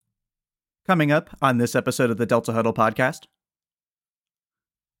Coming up on this episode of the Delta Huddle podcast.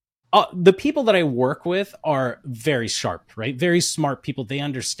 The people that I work with are very sharp, right? Very smart people. They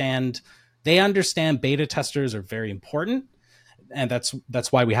understand beta testers are very important. And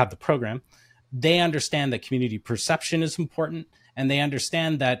that's why we have the program. They understand that community perception is important. And they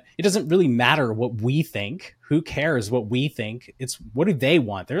understand that it doesn't really matter what we think. Who cares what we think? It's what do they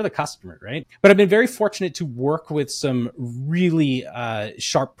want? They're the customer, right? But I've been very fortunate to work with some really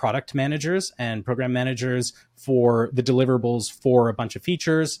sharp product managers and program managers for the deliverables for a bunch of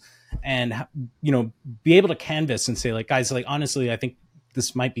features, and be able to canvas and say, like, guys, like, honestly, I think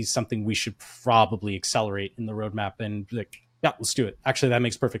this might be something we should probably accelerate in the roadmap. And like, yeah, let's do it. Actually, that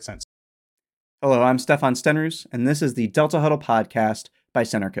makes perfect sense. Hello, I'm Stefan Stenrus, and this is the Delta Huddle podcast by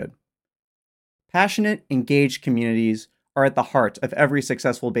CenterCode. Passionate, engaged communities are at the heart of every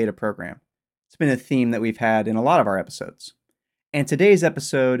successful beta program. It's been a theme that we've had in a lot of our episodes. And today's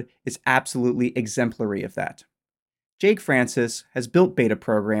episode is absolutely exemplary of that. Jake Francis has built beta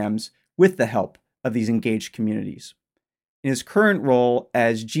programs with the help of these engaged communities. In his current role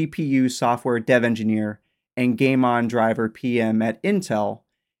as GPU software dev engineer and Game On driver PM at Intel,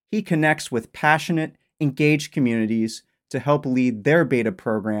 he connects with passionate, engaged communities to help lead their beta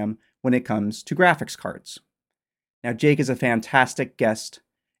program when it comes to graphics cards. Now, Jake is a fantastic guest,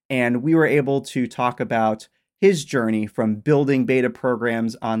 and we were able to talk about his journey from building beta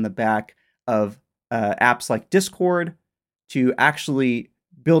programs on the back of apps like Discord to actually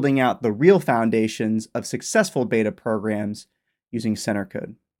building out the real foundations of successful beta programs using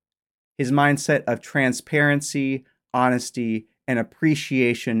CenterCode. His mindset of transparency, honesty, and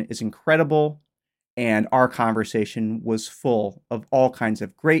appreciation is incredible, and our conversation was full of all kinds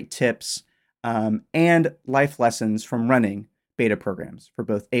of great tips and life lessons from running beta programs for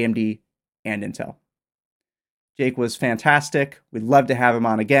both AMD and Intel. Jake was fantastic. We'd love to have him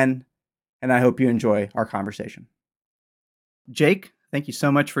on again, and I hope you enjoy our conversation. Jake, thank you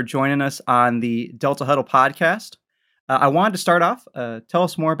so much for joining us on the Delta Huddle podcast. I wanted to start off, tell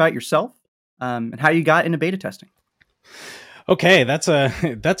us more about yourself and how you got into beta testing. Okay, that's a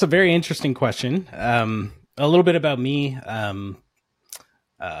very interesting question. A little bit about me,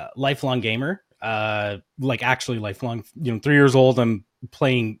 lifelong gamer, actually lifelong, 3 years old. I'm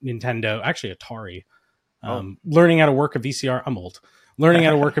playing Nintendo, actually Atari, learning how to work a VCR. I'm old, learning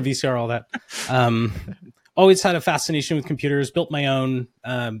how to work a VCR, all that. Always had a fascination with computers, built my own.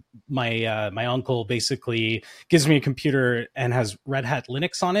 My uncle basically gives me a computer and has Red Hat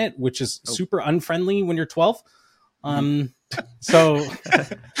Linux on it, which is super unfriendly when you're 12. So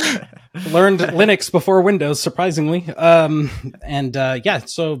learned Linux before Windows, surprisingly. So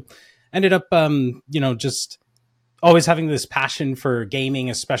ended up, just always having this passion for gaming,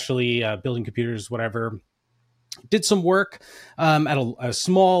 especially building computers, whatever. Did some work at a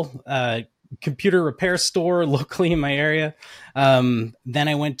small computer repair store locally in my area. Then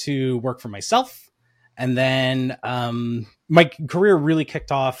I went to work for myself. And then my career really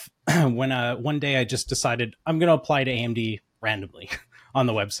kicked off when one day I just decided I'm going to apply to AMD randomly on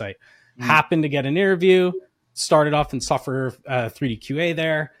the website. Happened to get an interview, started off in software 3D QA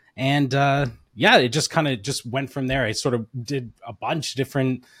there. And it just kind of just went from there. I sort of did a bunch of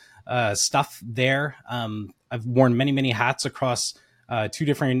different stuff there. I've worn many, many hats across two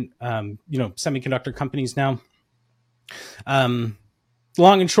different, semiconductor companies now.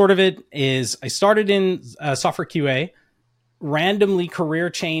 Long and short of it is I started in software QA, randomly career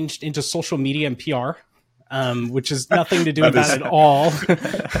changed into social media and PR, which is nothing to do with that at all.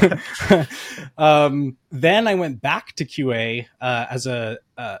 Then I went back to QA as a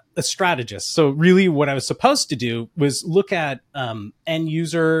strategist. So really what I was supposed to do was look at end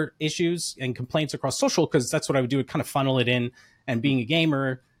user issues and complaints across social, because that's what I would do, kind of funnel it in. And being a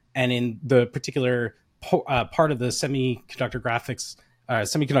gamer, and in the particular part of the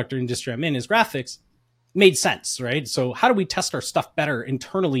semiconductor industry I'm in is graphics, made sense, right? So how do we test our stuff better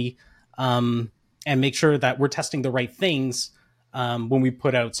internally and make sure that we're testing the right things when we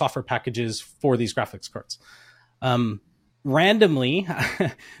put out software packages for these graphics cards? Randomly,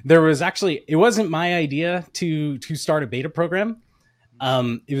 it wasn't my idea to start a beta program.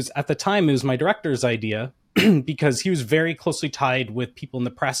 It was, at the time, it was my director's idea, because he was very closely tied with people in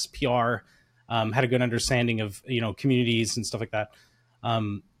the press, PR, had a good understanding of, communities and stuff like that.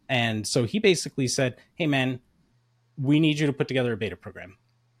 And so he basically said, hey man, we need you to put together a beta program.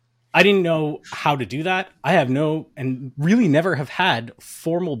 I didn't know how to do that. I have and really never have had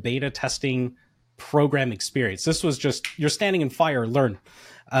formal beta testing program experience. This was just, you're standing in fire, learn.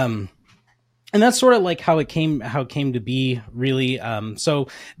 And that's sort of like how it came to be, really. So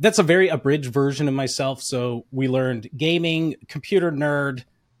that's a very abridged version of myself. So we learned gaming, computer nerd,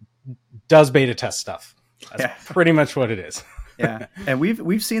 does beta test stuff. That's Yeah. pretty much what it is. Yeah, and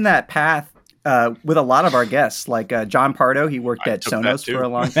we've seen that path with a lot of our guests, like John Pardo. He worked at Sonos for a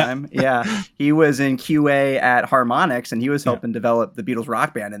long time. Yeah, he was in QA at Harmonix, and he was helping develop the Beatles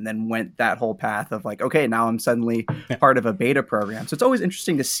Rock Band, and then went that whole path of like, okay, now I'm suddenly part of a beta program. So it's always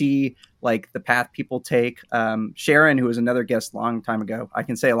interesting to see like the path people take. Sharon, who was another guest a long time ago, I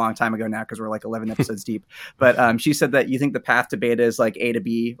can say a long time ago now because we're like 11 episodes deep, but she said that you think the path to beta is like A to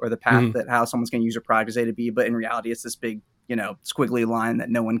B, or the path that how someone's going to use your product is A to B, but in reality, it's this big, squiggly line that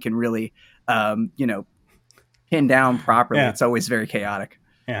no one can really, pin down properly. Yeah. It's always very chaotic.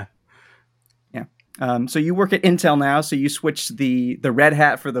 Yeah. Yeah. So you work at Intel now, so you switched the red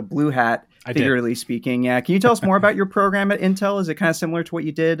hat for the blue hat, figuratively speaking. Yeah. Can you tell us more about your program at Intel? Is it kind of similar to what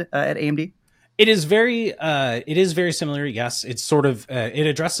you did at AMD? It is very similar. Yes. It's sort of, it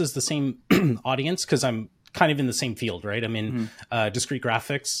addresses the same audience because I'm kind of in the same field, right? I'm in discrete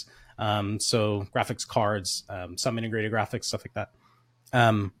graphics. So graphics cards, some integrated graphics, stuff like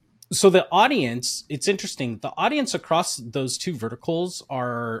that. So the audience, it's interesting. The audience across those two verticals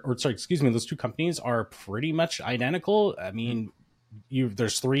those two companies are pretty much identical. I mean,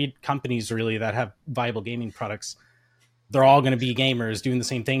 there's 3 companies really that have viable gaming products. They're all going to be gamers doing the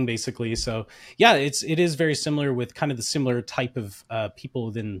same thing basically. So yeah, it is very similar with kind of the similar type of people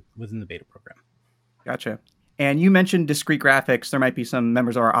within the beta program. Gotcha. And you mentioned discrete graphics. There might be some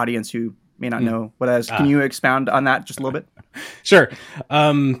members of our audience who may not know what that is. Can you expound on that just a little bit? Sure.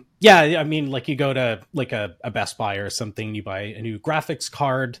 Yeah, I mean, like you go to like a Best Buy or something, you buy a new graphics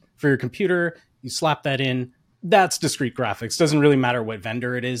card for your computer, you slap that in. That's discrete graphics. Doesn't really matter what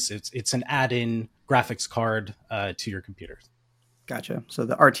vendor it is. It's an add-in graphics card to your computer. Gotcha. So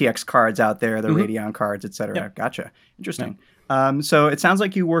the RTX cards out there, the Radeon cards, et cetera. Yep. Gotcha. Interesting. Yep. So it sounds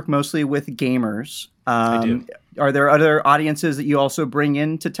like you work mostly with gamers. I do. Are there other audiences that you also bring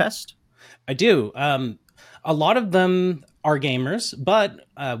in to test? I do. A lot of them are gamers, but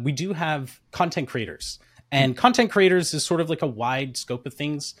we do have content creators. And content creators is sort of like a wide scope of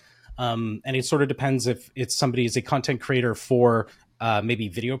things. And it sort of depends if somebody is a content creator for maybe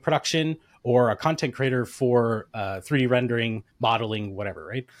video production or a content creator for 3D rendering, modeling, whatever,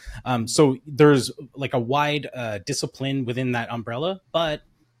 right? So there's like a wide discipline within that umbrella, but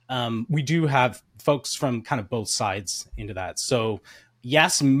we do have folks from kind of both sides into that. So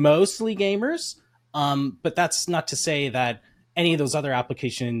yes, mostly gamers, but that's not to say that any of those other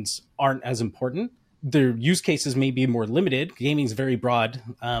applications aren't as important. Their use cases may be more limited. Gaming is very broad,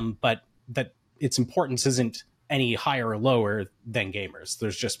 but that its importance isn't any higher or lower than gamers.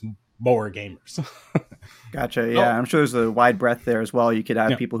 There's just more gamers. Gotcha. Yeah, I'm sure there's a wide breadth there as well. You could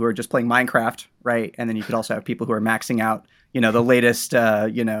have people who are just playing Minecraft, right? And then you could also have people who are maxing out, the latest,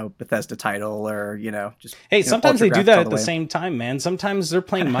 Bethesda title or, just. Hey, sometimes they do that at the same time, man. Sometimes they're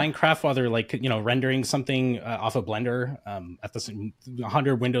playing Minecraft while they're like, rendering something off of Blender at the same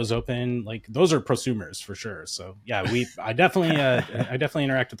 100 windows open. Like those are prosumers for sure. So yeah, I definitely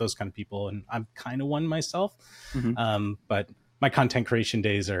interact with those kind of people, and I'm kind of one myself. But my content creation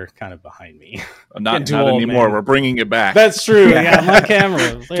days are kind of behind me. Not anymore. Man. We're bringing it back. That's true. Yeah, my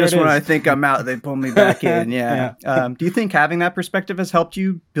camera. Just when I think I'm out, they pull me back in. Yeah. Do you think having that perspective has helped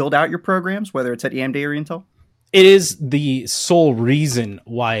you build out your programs, whether it's at AMD or Intel? It is the sole reason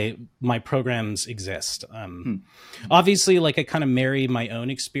why my programs exist. Obviously, like I kind of marry my own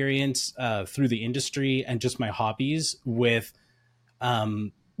experience through the industry and just my hobbies with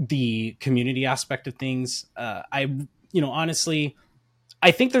the community aspect of things. Honestly,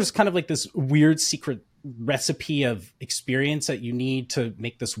 I think there's kind of like this weird secret recipe of experience that you need to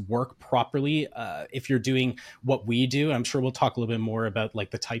make this work properly. If you're doing what we do, I'm sure we'll talk a little bit more about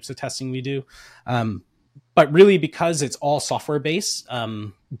like the types of testing we do. But really, because it's all software based,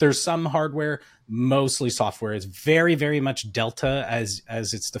 there's some hardware, mostly software. It's very, very much Delta as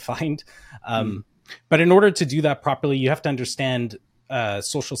it's defined. But in order to do that properly, you have to understand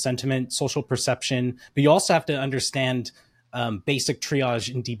social sentiment, social perception, but you also have to understand basic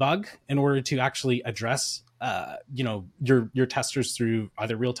triage and debug in order to actually address your testers through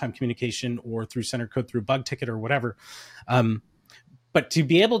either real-time communication or through center code, through bug ticket or whatever. But to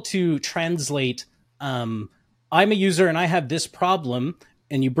be able to translate, I'm a user and I have this problem,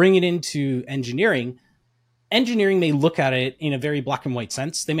 and you bring it into engineering may look at it in a very black and white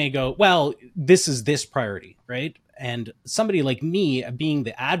sense. They may go, well, this is this priority, right? And somebody like me being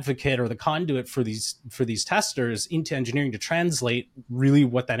the advocate or the conduit for these testers into engineering to translate really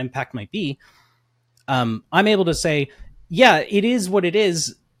what that impact might be, I'm able to say, yeah, it is what it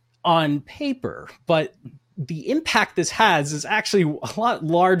is on paper, but the impact this has is actually a lot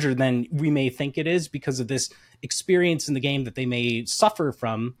larger than we may think it is because of this experience in the game that they may suffer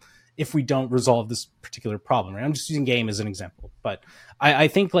from if we don't resolve this particular problem, right? I'm just using game as an example, but I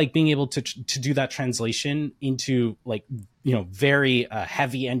think like being able to do that translation into like, very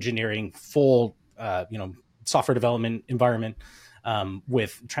heavy engineering, full, software development environment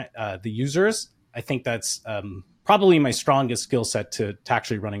with the users, I think that's probably my strongest skill set to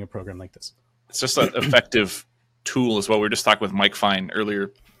actually running a program like this. It's just an effective tool as well. We were just talking with Mike Fine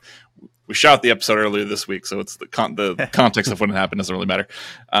earlier. We shot the episode earlier this week, so it's the context of when it happened doesn't really matter.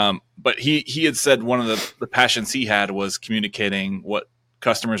 But he had said one of the passions he had was communicating what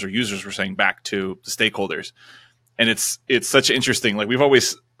customers or users were saying back to the stakeholders. And it's such interesting. Like, we've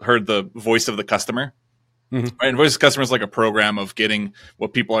always heard the voice of the customer. Mm-hmm. Right? And voice of the customer is like a program of getting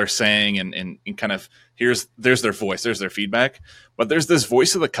what people are saying and kind of there's their voice, there's their feedback. But there's this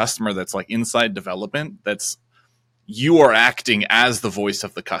voice of the customer that's like inside development that's you are acting as the voice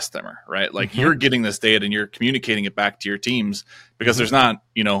of the customer, right? Like, you're getting this data and you're communicating it back to your teams because there's not,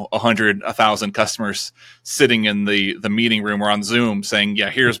 100, 1,000 customers sitting in the meeting room or on Zoom saying, yeah,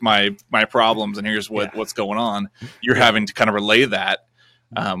 here's my problems and here's what's going on. You're having to kind of relay that.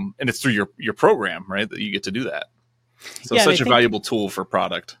 And it's through your program, right, that you get to do that. So it's such a valuable tool for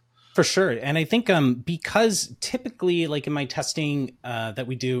product. For sure. And I think because typically, like in my testing that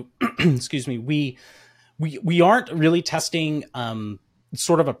we do, excuse me, we aren't really testing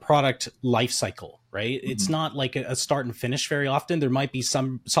sort of a product life cycle, right? Mm-hmm. It's not like a start and finish very often. There might be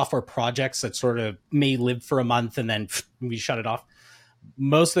some software projects that sort of may live for a month and then we shut it off.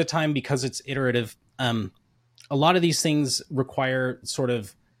 Most of the time, because it's iterative, a lot of these things require sort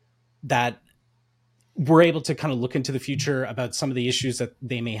of that we're able to kind of look into the future about some of the issues that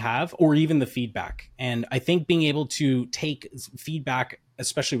they may have, or even the feedback. And I think being able to take feedback,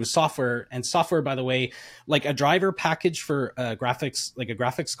 especially with software, and software, by the way, like a driver package for graphics, like a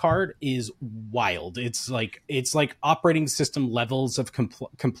graphics card, is wild. It's like operating system levels of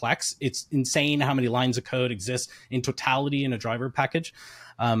complex. It's insane how many lines of code exist in totality in a driver package.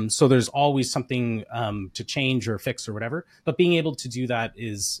 So there's always something to change or fix or whatever. But being able to do that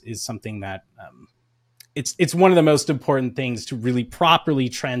is something that it's one of the most important things, to really properly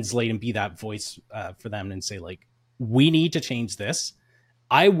translate and be that voice for them and say, like, we need to change this.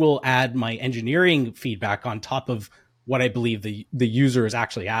 I will add my engineering feedback on top of what I believe the user is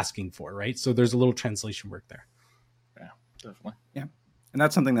actually asking for, right? So there's a little translation work there. Yeah, definitely. Yeah. And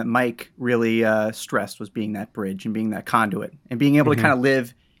that's something that Mike really stressed, was being that bridge and being that conduit and being able to kind of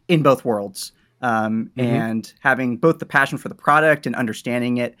live in both worlds. And having both the passion for the product and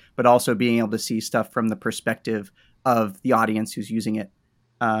understanding it, but also being able to see stuff from the perspective of the audience who's using it.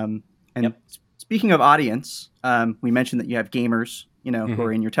 Speaking of audience, we mentioned that you have gamers, who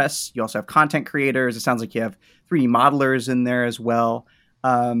are in your tests. You also have content creators. It sounds like you have 3D modelers in there as well.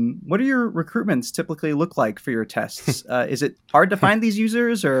 What do your recruitments typically look like for your tests? Is it hard to find these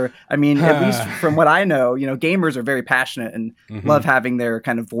users? Or, I mean, at least from what I know, gamers are very passionate and love having their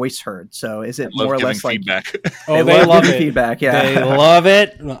kind of voice heard. So is it more or less like feedback? Oh, they love it. Feedback. Yeah, they love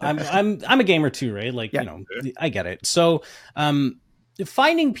it. I'm a gamer too, right? Like, I get it. So,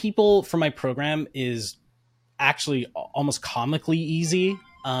 finding people for my program is actually almost comically easy.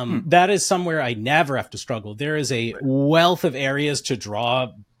 That is somewhere I never have to struggle. There is a wealth of areas to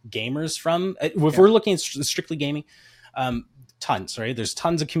draw gamers from. If we're looking at strictly gaming, tons, right? There's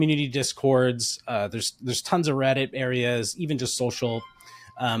tons of community discords. There's tons of Reddit areas, even just social.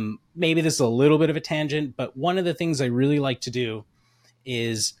 Maybe this is a little bit of a tangent, but one of the things I really like to do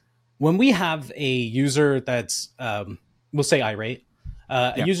is when we have a user that's, we'll say irate,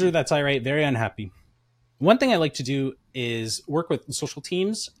 a user that's irate, very unhappy. One thing I like to do is work with social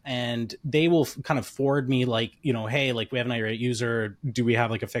teams, and they will kind of forward me like, hey, like, we have an irate user. Do we have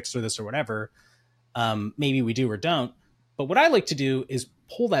like a fix for this or whatever? Maybe we do or don't. But what I like to do is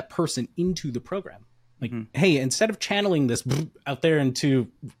pull that person into the program. Like, hey, instead of channeling this out there into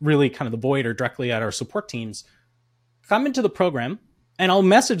really kind of the void or directly at our support teams, come into the program, and I'll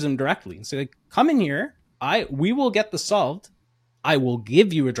message them directly and say, like, come in here. We will get this solved. I will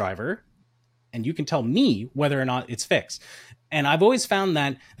give you a driver, and you can tell me whether or not it's fixed. And I've always found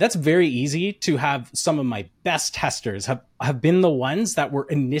that that's very easy to have. Some of my best testers have been the ones that were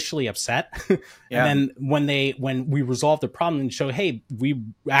initially upset. And then when we resolve the problem and show, hey, we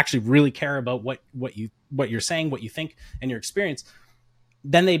actually really care about what you're saying, what you think, and your experience,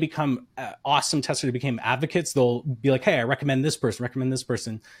 then they become awesome testers. They became advocates. They'll be like, hey, I recommend this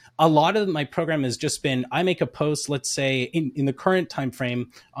person. A lot of my program has just been, I make a post, let's say in the current time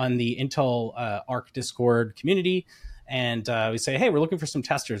frame on the Intel Arc Discord community. And we say, hey, we're looking for some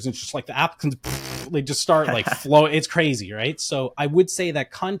testers. And it's just like the applicants, they just start like flow. It's crazy, right? So I would say that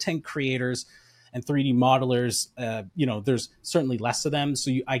content creators and 3D modelers, there's certainly less of them,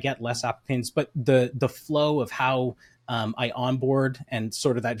 so I get less applicants. But the flow of how I onboard and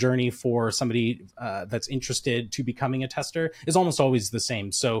sort of that journey for somebody that's interested to becoming a tester is almost always the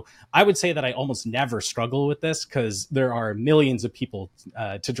same. So I would say that I almost never struggle with this because there are millions of people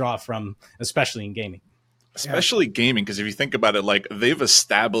to draw from, especially in gaming. Especially gaming, because if you think about it, like they've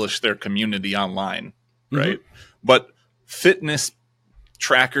established their community online, right? Mm-hmm. But fitness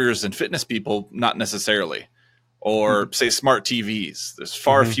trackers and fitness people, not necessarily. Or say smart TVs. There's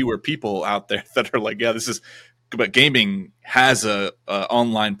far fewer people out there that are like, yeah, this is. But gaming has a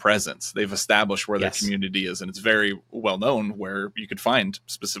online presence. They've established where their community is, and it's very well known where you could find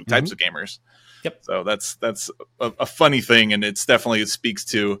specific types of gamers. Yep. So that's a funny thing, and it speaks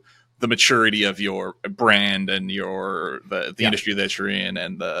to the maturity of your brand and the industry that you're in,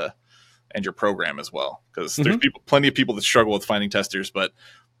 and your program as well. Because there's plenty of people that struggle with finding testers, but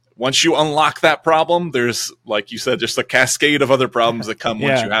once you unlock that problem, there's, like you said, just a cascade of other problems that come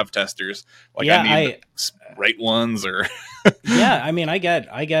once you have testers. Like I need the right ones, or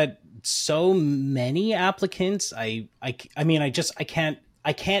I get so many applicants. I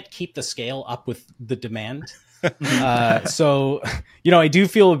can't keep the scale up with the demand. So I do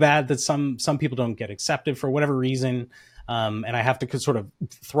feel bad that some people don't get accepted for whatever reason. And I have to sort of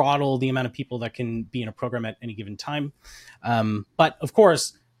throttle the amount of people that can be in a program at any given time. But of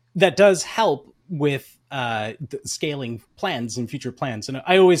course, that does help with the scaling plans and future plans. And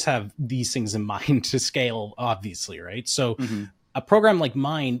I always have these things in mind to scale, obviously, right? So a program like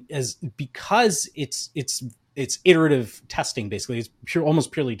mine is, because it's iterative testing, basically. It's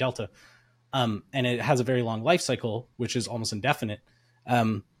almost purely Delta. And it has a very long life cycle, which is almost indefinite.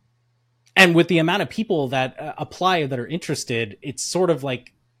 And with the amount of people that apply that are interested, it's sort of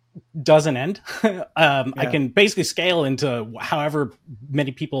like doesn't end. I can basically scale into however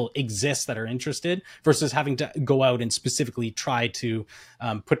many people exist that are interested, versus having to go out and specifically try to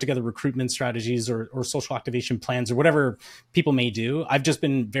put together recruitment strategies or social activation plans or whatever people may do. I've just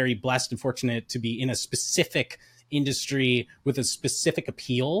been very blessed and fortunate to be in a specific industry with a specific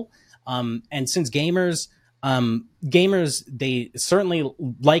appeal. And since gamers, they certainly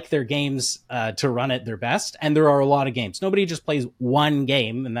like their games to run at their best, and there are a lot of games. Nobody just plays one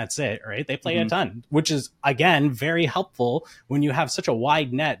game and that's it, right? They play a ton, which is, again, very helpful when you have such a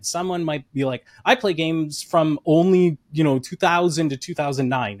wide net. Someone might be like, I play games from only 2000 to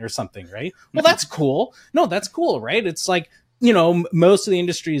 2009 or something, right? Well, that's cool. No, that's cool, right? It's like, most of the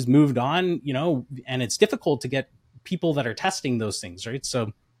industry has moved on, and it's difficult to get people that are testing those things, right?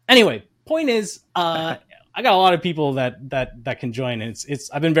 So anyway, point is, I got a lot of people that can join, and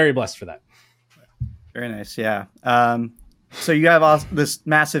I've been very blessed for that. Very nice. Yeah. So you have this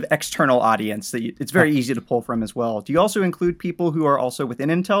massive external audience that it's very easy to pull from as well. Do you also include people who are also within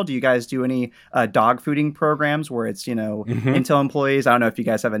Intel? Do you guys do any dog fooding programs where it's, Intel employees? I don't know if you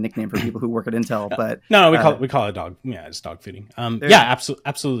guys have a nickname for people who work at Intel, but no, we call it dog. Yeah, it's dog feeding.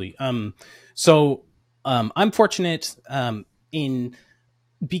 Absolutely. So I'm fortunate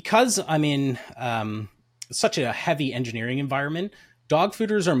because I'm in such a heavy engineering environment. Dog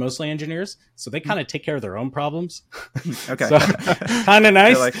fooders are mostly engineers, so they kind of take care of their own problems. Okay. So, kind of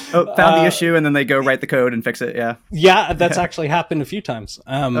nice. Like, found the issue, and then they go write the code and fix it. Yeah. Yeah, that's actually happened a few times.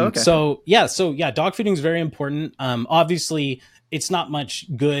 So dog fooding is very important. Obviously, it's not much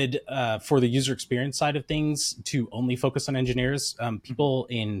good for the user experience side of things to only focus on engineers. People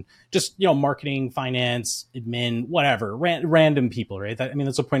in just marketing, finance, admin, whatever, random people, right?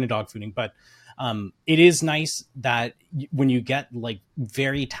 That's the point of dog fooding, but. It is nice that when you get like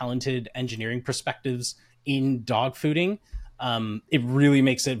very talented engineering perspectives in dog fooding, it really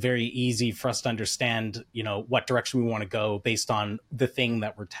makes it very easy for us to understand, what direction we want to go based on the thing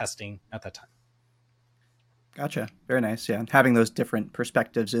that we're testing at that time. Gotcha. Very nice. Yeah. Having those different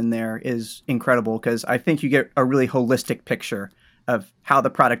perspectives in there is incredible, because I think you get a really holistic picture of how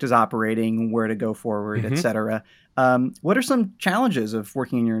the product is operating, where to go forward, et cetera. What are some challenges of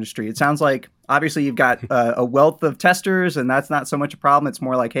working in your industry? It sounds like obviously you've got a wealth of testers, and that's not so much a problem. It's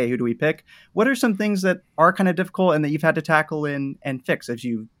more like, hey, who do we pick? What are some things that are kind of difficult and that you've had to tackle and fix as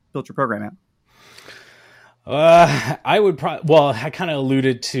you built your program out? I kind of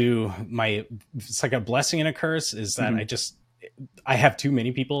alluded to it's like a blessing and a curse is that I have too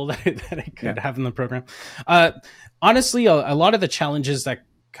many people that I could have in the program. Honestly, a lot of the challenges that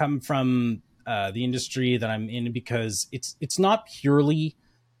come from the industry that I'm in, because it's not purely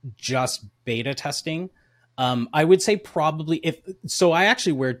just beta testing. I would say probably I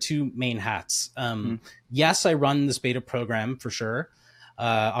actually wear two main hats. Yes, I run this beta program for sure,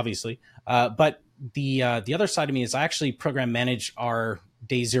 obviously. But the other side of me is I actually program manage our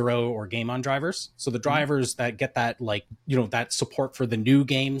day zero or game on drivers. So the drivers that get that, like, you know, that support for the new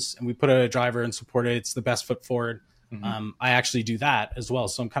games, and we put a driver and support it, it's the best foot forward. I actually do that as well.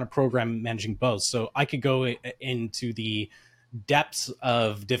 So I'm kind of program managing both. So I could go into the depths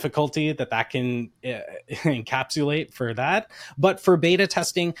of difficulty that can encapsulate for that. But for beta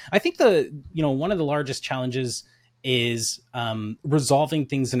testing, I think one of the largest challenges is resolving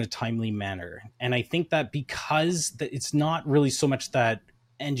things in a timely manner. And I think that because it's not really so much that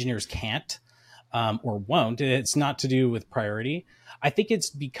engineers can't or won't, it's not to do with priority. I think it's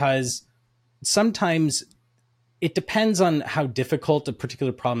because sometimes it depends on how difficult a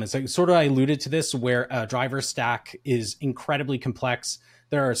particular problem is. I alluded to this, where a driver stack is incredibly complex.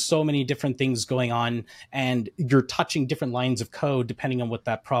 There are so many different things going on, and you're touching different lines of code depending on what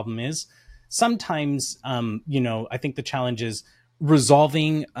that problem is. Sometimes, I think the challenge is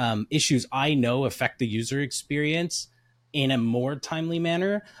resolving issues I know affect the user experience in a more timely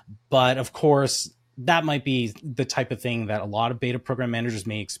manner. But of course, that might be the type of thing that a lot of beta program managers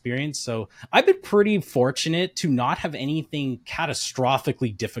may experience. So I've been pretty fortunate to not have anything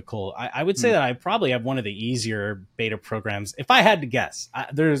catastrophically difficult. I would say that I probably have one of the easier beta programs, if I had to guess.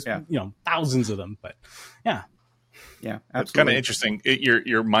 There's thousands of them, but yeah. Yeah, absolutely. It's kind of interesting.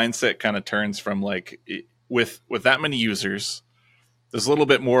 Your mindset kind of turns from like with that many users, there's a little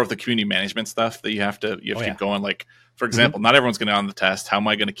bit more of the community management stuff that you have to keep going. Like, for example, not everyone's going to on the test. How am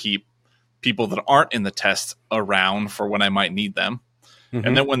I going to keep people that aren't in the test around for when I might need them?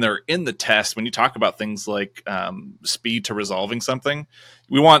 And then when they're in the test, when you talk about things like speed to resolving something,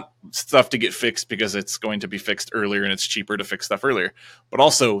 we want stuff to get fixed because it's going to be fixed earlier and it's cheaper to fix stuff earlier. But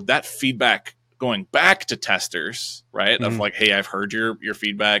also that feedback going back to testers, right? Of like, hey, I've heard your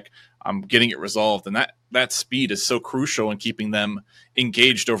feedback. I'm getting it resolved. And that speed is so crucial in keeping them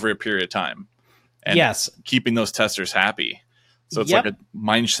engaged over a period of time. And keeping those testers happy. So it's like a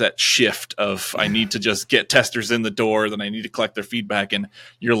mindset shift of I need to just get testers in the door, then I need to collect their feedback. And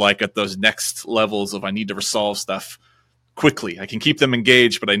you're like at those next levels of I need to resolve stuff quickly. I can keep them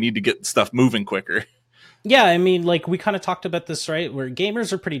engaged, but I need to get stuff moving quicker. Yeah, I mean, like we kind of talked about this, right? Where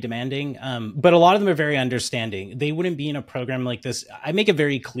gamers are pretty demanding, but a lot of them are very understanding. They wouldn't be in a program like this. I make it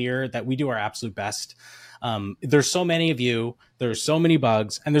very clear that we do our absolute best. There's so many of you, there's so many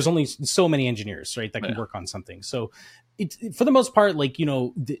bugs, and there's only so many engineers, right, that can work on something. So for the most part, like,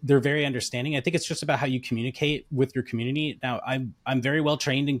 they're very understanding. I think it's just about how you communicate with your community. Now, I'm very well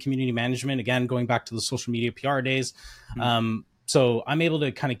trained in community management, again, going back to the social media PR days. So I'm able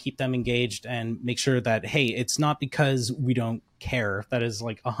to kind of keep them engaged and make sure that, hey, it's not because we don't care. That is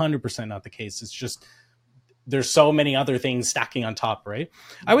like 100% not the case. It's just there's so many other things stacking on top, right?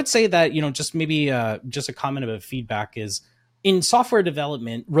 I would say that, just maybe just a comment about feedback is in software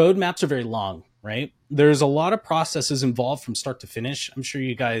development, roadmaps are very long, right? There's a lot of processes involved from start to finish. I'm sure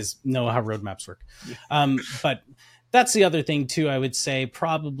you guys know how roadmaps work. But that's the other thing too, I would say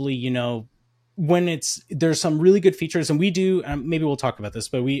probably, when there's some really good features, and we do, maybe we'll talk about this,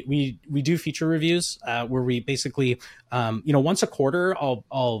 but we do feature reviews where we basically, once a quarter,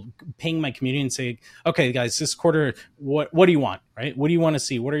 I'll ping my community and say, okay, guys, this quarter, what do you want, right? What do you want to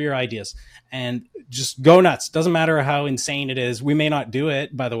see? What are your ideas? And just go nuts. Doesn't matter how insane it is. We may not do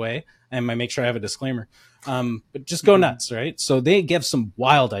it, by the way, and I make sure I have a disclaimer. But just go nuts, right? So they give some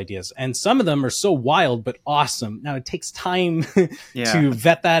wild ideas, and some of them are so wild but awesome. Now it takes time to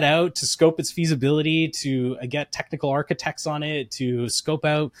vet that out, to scope its feasibility, to get technical architects on it, to scope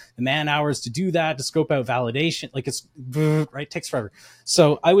out the man hours to do that, to scope out validation. Like it's right, takes forever.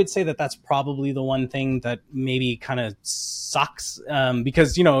 So I would say that that's probably the one thing that maybe kind of sucks,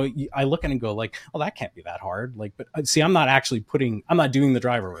 because I look at it and go like, well, that can't be that hard. Like, but see, I'm not doing the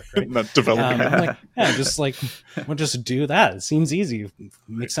driver work, right? Not developing. I'm like, just like, we'll just do that. It seems easy. It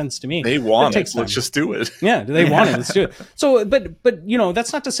makes sense to me. They want it. Let's just do it. Yeah, they want it. Let's do it. So, but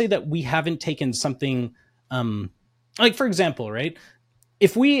that's not to say that we haven't taken something, like for example, right?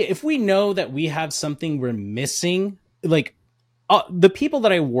 If we know that we have something we're missing, like the people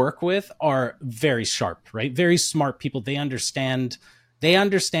that I work with are very sharp, right? Very smart people. They understand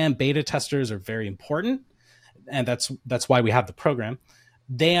beta testers are very important, and that's why we have the program.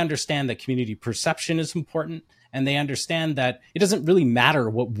 They understand that community perception is important, and they understand that it doesn't really matter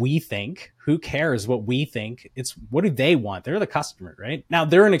what we think. Who cares what we think? It's what do they want? They're the customer, right? Now,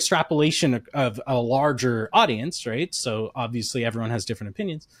 they're an extrapolation of a larger audience, right? So obviously everyone has different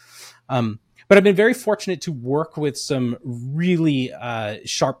opinions. But I've been very fortunate to work with some really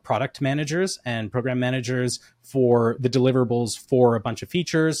sharp product managers and program managers for the deliverables for a bunch of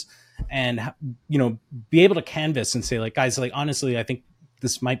features, and be able to canvas and say, like, guys, like, honestly, I think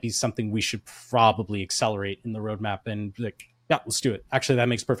this might be something we should probably accelerate in the roadmap, and like, yeah, let's do it. Actually, that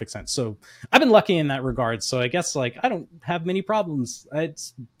makes perfect sense. So I've been lucky in that regard. So I guess like I don't have many problems.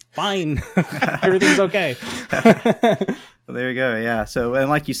 It's fine. Everything's okay. Well, there you go. Yeah. So, and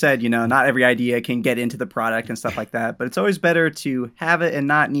like you said, not every idea can get into the product and stuff like that, but it's always better to have it and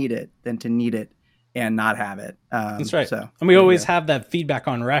not need it than to need it and not have it. That's right. So, and we always have that feedback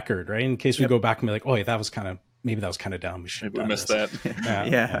on record, right? In case we go back and be like, oh, yeah, maybe that was kind of dumb. We missed that.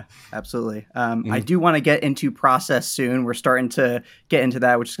 Yeah, absolutely. I do want to get into process soon. We're starting to get into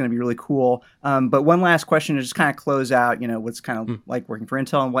that, which is going to be really cool. But one last question to just kind of close out, what's kind of like working for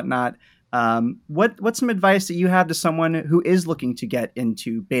Intel and whatnot. What's some advice that you have to someone who is looking to get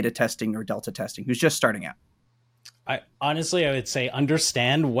into beta testing or delta testing, who's just starting out? I would say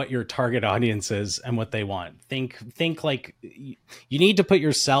understand what your target audience is and what they want. Think like you need to put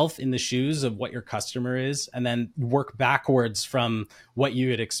yourself in the shoes of what your customer is, and then work backwards from what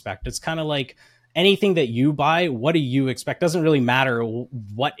you would expect. It's kind of like anything that you buy. What do you expect? Doesn't really matter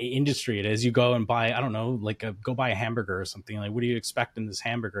what industry it is. You go and buy, I don't know, go buy a hamburger or something. Like, what do you expect in this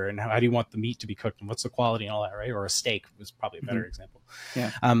hamburger, and how do you want the meat to be cooked, and what's the quality and all that, right? Or a steak was probably a better example.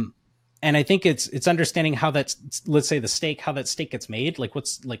 Yeah. And I think it's understanding how let's say the steak, how that steak gets made,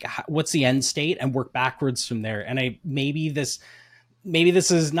 what's the end state, and work backwards from there. And maybe this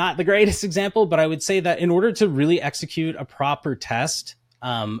is not the greatest example, but I would say that in order to really execute a proper test,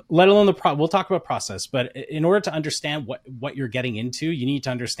 let alone we'll talk about process, but in order to understand what you're getting into, you need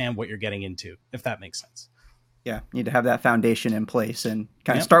to understand what you're getting into, if that makes sense. Yeah, you need to have that foundation in place and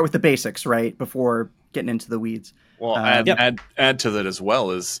kind of start with the basics, right, before getting into the weeds. Well, add to that as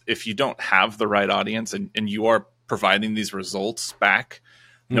well is if you don't have the right audience and you are providing these results back,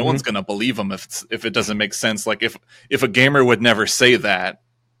 no one's going to believe them if it doesn't make sense. Like if a gamer would never say that,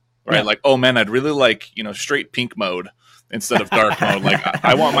 right? Yeah. Like, oh man, I'd really like, straight pink mode instead of dark mode. Like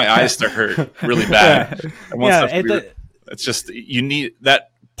I want my eyes to hurt really bad. I want stuff to be, it's just, you need that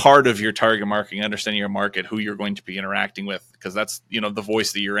part of your target marketing, understanding your market, who you're going to be interacting with, because that's, the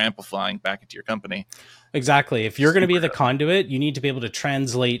voice that you're amplifying back into your company. Exactly. If you're going to be the conduit, you need to be able to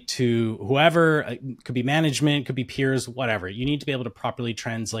translate to whoever, it could be management, could be peers, whatever. You need to be able to properly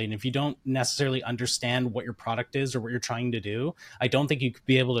translate. And if you don't necessarily understand what your product is or what you're trying to do, I don't think you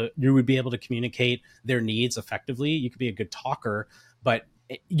would be able to communicate their needs effectively. You could be a good talker, but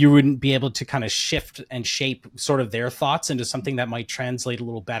you wouldn't be able to kind of shift and shape sort of their thoughts into something that might translate a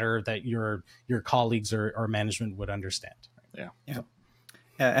little better that your colleagues or management would understand. Yeah.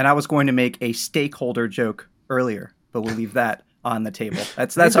 And I was going to make a stakeholder joke earlier, but we'll leave that on the table.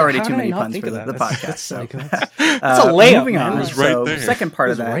 That's already too many puns for the podcast. That's a layup. Moving on. Right so the second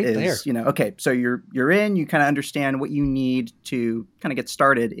part of that is, okay, so you're in, you kind of understand what you need to kind of get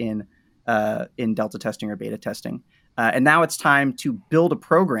started in delta testing or beta testing. And now it's time to build a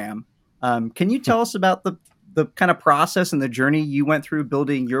program. Can you tell us about the kind of process and the journey you went through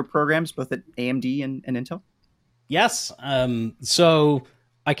building your programs, both at AMD and Intel? Yes. So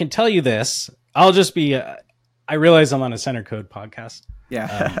I can tell you this. I'll just be, I realize I'm on a Center Code podcast.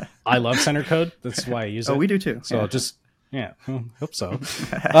 Yeah. I love Center Code. That's why I use it. Oh, we do too. So I'll just, hope so.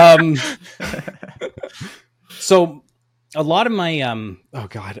 So a lot of my, oh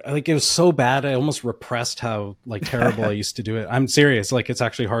God, it was so bad. I almost repressed how terrible I used to do it. I'm serious. It's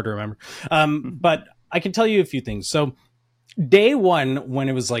actually hard to remember. But I can tell you a few things. So day one, when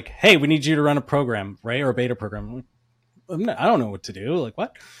it was like, hey, we need you to run a program, right? Or a beta program. I don't know what to do.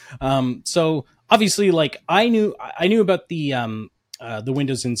 What? So obviously I knew about the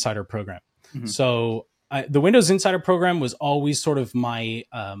Windows Insider program. Mm-hmm. So the Windows Insider program was always sort of my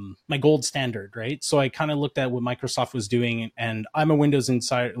gold standard, right? So I kind of looked at what Microsoft was doing, and I'm a Windows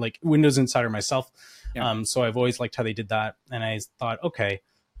Insider myself. Yeah. So I've always liked how they did that. And I thought, okay,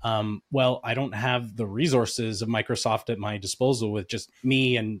 well, I don't have the resources of Microsoft at my disposal with just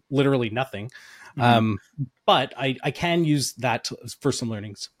me and literally nothing. Mm-hmm. But I can use that for some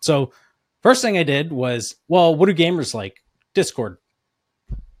learnings. So first thing I did was, well, what do gamers like? Discord.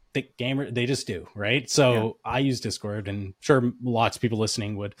 They just do, right? So I use Discord, and sure, lots of people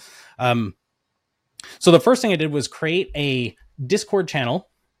listening would. So the first thing I did was create a Discord channel,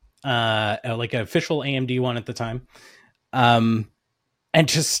 like an official AMD one at the time, and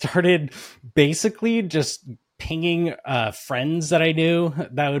just started basically just pinging friends that I knew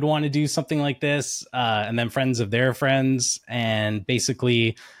that would want to do something like this, and then friends of their friends, and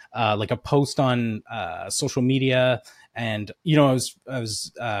basically like a post on social media. And, I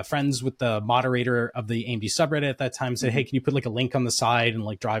was friends with the moderator of the AMD subreddit at that time, said, hey, can you put a link on the side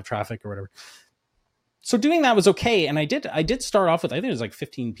and drive traffic or whatever? So doing that was okay. And I did start off with, I think it was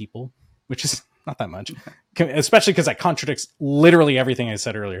 15 people, which is not that much, especially because that contradicts literally everything I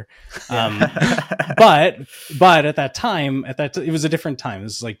said earlier. But at that time, it was a different time. It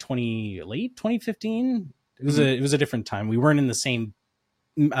was like 2015. It was a different time. We weren't in the same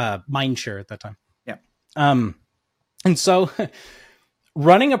mind share at that time. Yeah. And so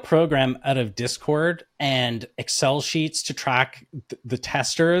running a program out of Discord and Excel sheets to track the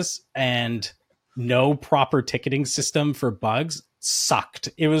testers and no proper ticketing system for bugs sucked.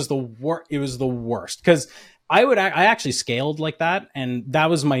 It was the worst because I actually scaled like that, and that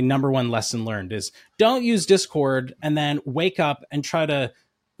was my number one lesson learned: is don't use Discord and then wake up and try to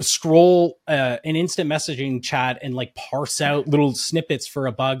scroll an instant messaging chat and like parse out little snippets for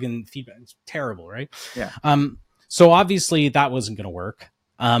a bug and feedback. It's terrible, right? Yeah. So obviously that wasn't going to work.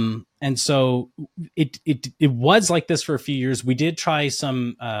 And so it was like this for a few years. We did try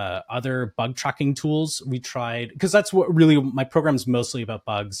some other bug tracking tools. We tried, because that's what really my program's mostly about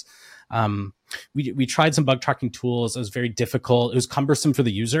bugs. We tried some bug tracking tools. It was very difficult. It was cumbersome for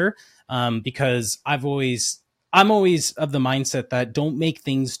the user because I'm always of the mindset that don't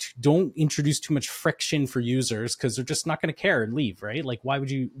introduce too much friction for users, because they're just not going to care and leave, right? Like, why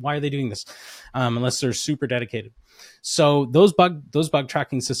are they doing this unless they're super dedicated? So those bug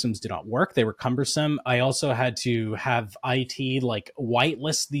tracking systems did not work. They were cumbersome. I also had to have IT like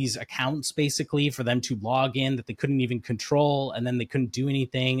whitelist these accounts basically for them to log in that they couldn't even control, and then they couldn't do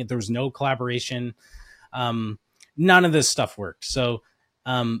anything. There was no collaboration. None of this stuff worked. So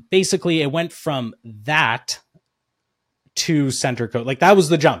basically it went from that to CentreCode. Like, that was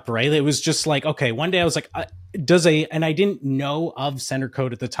the jump, right? It was just like, okay, one day I was like, and I didn't know of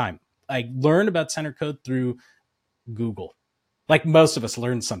CentreCode at the time. I learned about CentreCode through Google. Like most of us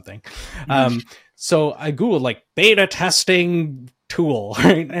learned something. So I Googled like beta testing tool,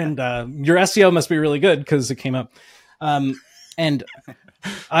 right? And your SEO must be really good because it came up. And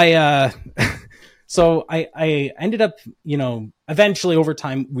I so I ended up, eventually over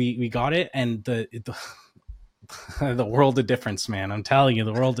time we got it, and the world of difference, man. I'm telling you,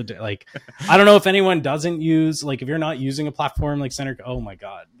 the world of like, I don't know if anyone doesn't use, like, if you're not using a platform like CentreCode, oh my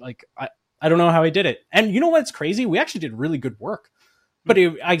God, like I don't know how I did it. And you know what's crazy? We actually did really good work, but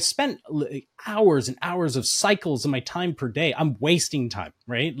I spent hours and hours of cycles of my time per day. I'm wasting time,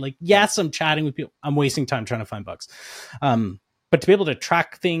 right? Like, yes, I'm chatting with people. I'm wasting time trying to find bugs. But to be able to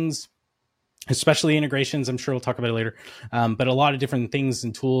track things, especially integrations, I'm sure we'll talk about it later. But a lot of different things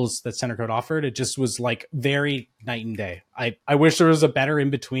and tools that CentreCode offered, it just was like very night and day. I wish there was a better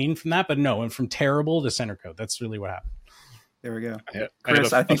in between from that, but no, went from terrible to CentreCode. That's really what happened. There we go.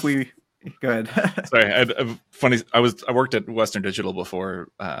 Chris, I think we go ahead. Sorry, I worked at Western Digital before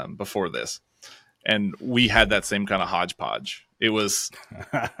this, and we had that same kind of hodgepodge. It was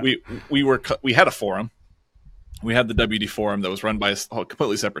we had a forum. We had the WD forum that was run by a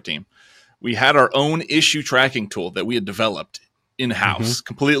completely separate team. We had our own issue tracking tool that we had developed in-house,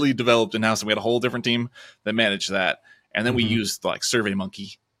 completely developed in-house, and we had a whole different team that managed that. And then we used like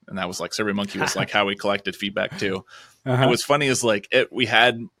SurveyMonkey, and that was like SurveyMonkey was like how we collected feedback too. And what's funny is like we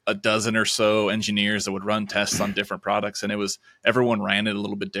had a dozen or so engineers that would run tests on different products, and everyone ran it a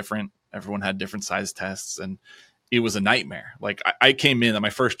little bit different. Everyone had different size tests, and it was a nightmare. Like I came in and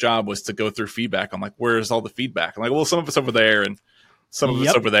my first job was to go through feedback. I'm like, where's all the feedback? I'm like, well, some of it's over there and some of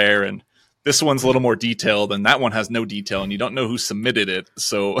it's over there, and this one's a little more detailed and that one has no detail and you don't know who submitted it.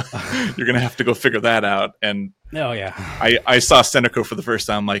 So you're going to have to go figure that out. And I saw CentreCode for the first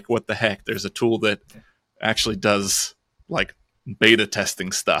time. Like, what the heck? There's a tool that actually does like beta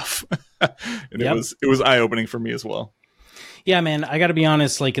testing stuff. And it was eye-opening for me as well. Yeah, man, I got to be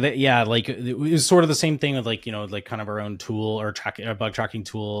honest. Like, like it was sort of the same thing with like, like kind of our own tool or bug tracking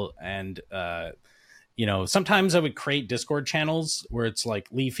tool. And, sometimes I would create Discord channels where it's like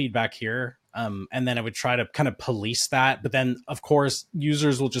leave feedback here. And then I would try to kind of police that. But then, of course,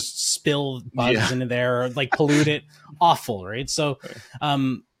 users will just spill bugs into there or like pollute it. Awful, right? So,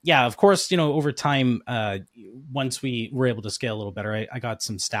 of course, over time, once we were able to scale a little better, I got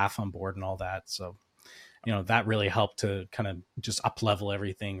some staff on board and all that. So, that really helped to kind of just up level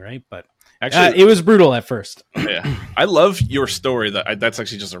everything, right? But actually, it was brutal at first. Yeah, I love your story. That's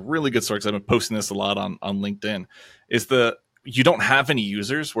actually just a really good story because I've been posting this a lot on LinkedIn. Is you don't have any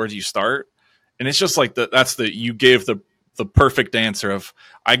users? Where do you start? And it's just like you gave the perfect answer of,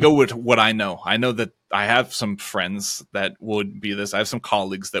 I go with what I know. I know that I have some friends that would be this. I have some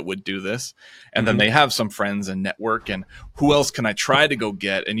colleagues that would do this. And then they have some friends and network, and who else can I try to go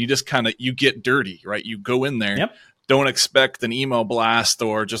get? And you just you get dirty, right? You go in there. Yep. Don't expect an email blast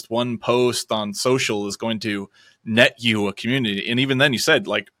or just one post on social is going to net you a community. And even then you said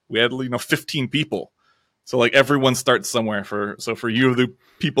like we had 15 people. So like everyone starts somewhere. For you, the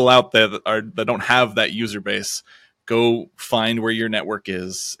people out there that don't have that user base, go find where your network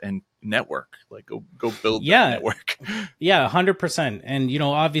is and network. Like go build that network. Yeah, 100%. And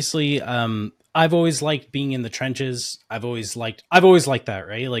obviously, I've always liked being in the trenches. I've always liked that,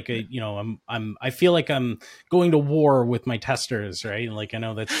 right? Like, I feel like I'm going to war with my testers, right? Like, I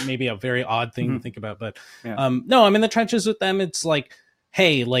know that's maybe a very odd thing to think about, but no, I'm in the trenches with them. It's like,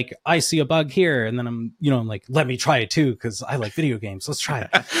 hey, like I see a bug here, and then I'm like, let me try it too, because I like video games. Let's try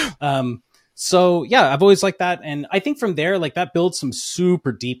it. So yeah, I've always liked that. And I think from there, like that builds some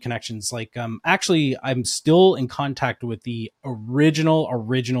super deep connections. Like, actually I'm still in contact with the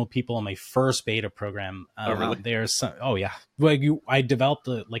original people in my first beta program. Oh, really? There's some, oh yeah. Like I developed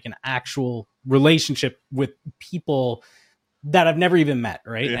an actual relationship with people that I've never even met.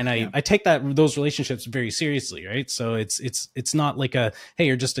 Right. Yeah, and I take those relationships very seriously. Right. So it's not like hey,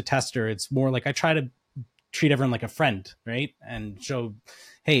 you're just a tester. It's more like I try to treat everyone like a friend. Right. And show,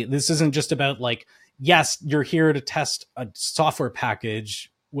 hey, this isn't just about like, yes, you're here to test a software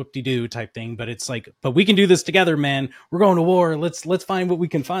package, whoop-de-doo type thing, but it's like, but we can do this together, man. We're going to war. Let's find what we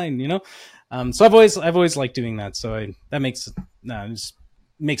can find, So I've always liked doing that. So that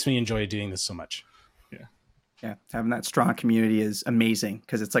makes me enjoy doing this so much. Yeah, having that strong community is amazing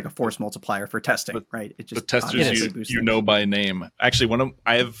because it's like a force multiplier for testing, right? It just the testers you know by name. Actually,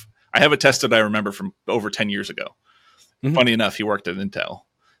 I have a tester that I remember from over 10 years ago. Mm-hmm. Funny enough, he worked at Intel,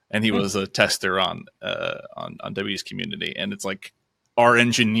 and he was a tester on W's community, and it's like our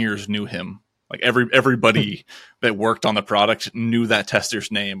engineers knew him. Like everybody that worked on the product knew that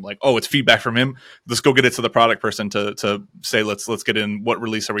tester's name. Like, oh, it's feedback from him. Let's go get it to the product person to say let's get in. What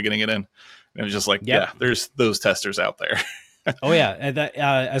release are we getting it in? And it's just like, yeah, there's those testers out there. Oh yeah, and that,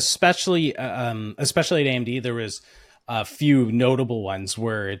 especially at AMD, there was a few notable ones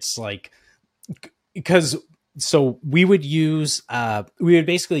where it's like, because. So we would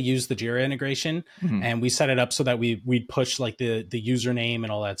basically use the Jira integration, and we set it up so that we'd push like the username and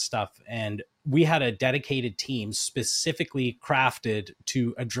all that stuff. And we had a dedicated team specifically crafted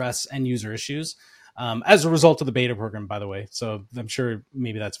to address end user issues as a result of the beta program, by the way. So I'm sure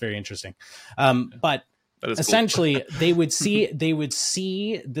maybe that's very interesting. But essentially cool. they would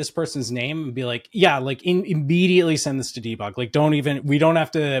see this person's name and be like, yeah, like immediately send this to debug. Like we don't have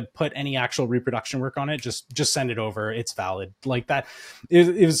to put any actual reproduction work on it. Just send it over. It's valid. Like that.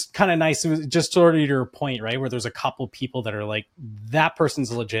 It was kind of nice. It was just sort of your point, right? Where there's a couple people that are like, that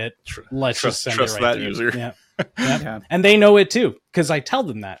person's legit. Let's just send it right that through. User. Yeah. Yeah. And they know it too, because I tell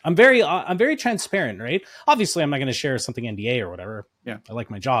them that. I'm very transparent, right? Obviously, I'm not going to share something NDA or whatever. Yeah. I like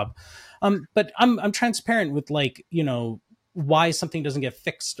my job. But I'm transparent with like, why something doesn't get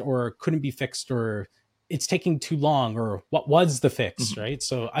fixed or couldn't be fixed or it's taking too long or what was the fix, right?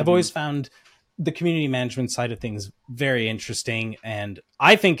 So I've always found the community management side of things very interesting, and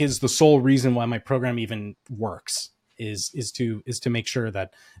I think is the sole reason why my program even works is to make sure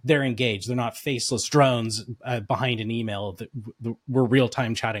that they're engaged. They're not faceless drones behind an email that we're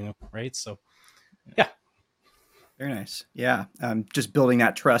real-time chatting, right? So yeah. Very nice. Yeah. Just building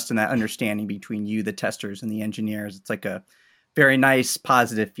that trust and that understanding between you, the testers, and the engineers. It's like a very nice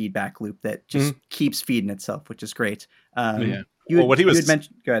positive feedback loop that just keeps feeding itself, which is great. What he was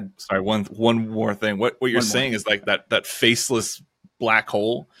mentioned. Go ahead. Sorry, one more thing. What you're saying is like that faceless black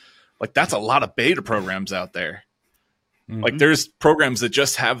hole. Like that's a lot of beta programs out there. Like there's programs that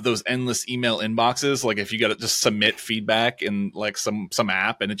just have those endless email inboxes. Like if you got to just submit feedback in like some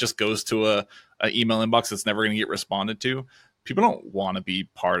app and it just goes to a email inbox that's never going to get responded to. People don't want to be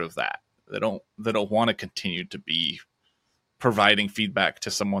part of that. They don't want to continue to be providing feedback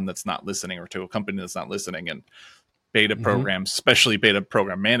to someone that's not listening or to a company that's not listening. And beta programs, especially beta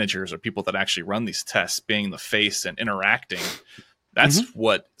program managers or people that actually run these tests, being the face and interacting. That's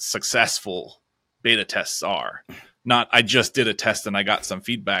what successful beta tests are. Not, I just did a test and I got some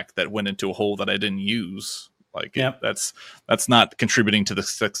feedback that went into a hole that I didn't use. Like that's not contributing to the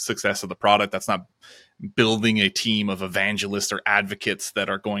success of the product. That's not building a team of evangelists or advocates that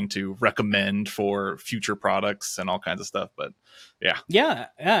are going to recommend for future products and all kinds of stuff. But yeah,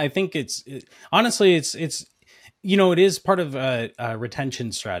 I think honestly, it is part of a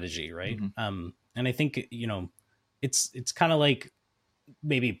retention strategy, right? And I think it's kind of like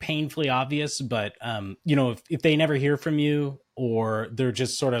maybe painfully obvious, but if they never hear from you or they're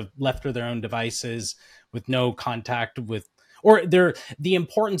just sort of left to their own devices with no contact with, or the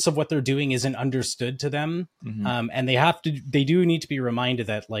importance of what they're doing isn't understood to them. And they do need to be reminded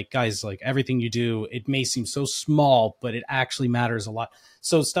that like, guys, like everything you do, it may seem so small, but it actually matters a lot.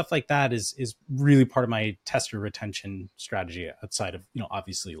 So stuff like that is really part of my tester retention strategy outside of,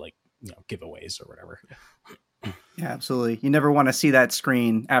 obviously like, giveaways or whatever. Yeah, absolutely. You never want to see that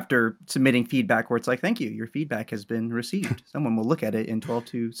screen after submitting feedback where it's like, thank you, your feedback has been received. Someone will look at it in 12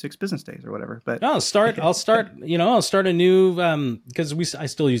 to 6 business days or whatever. But No, I'll start a new, because I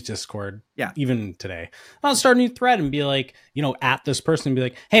still use Discord. Yeah. Even today, I'll start a new thread and be like, at this person and be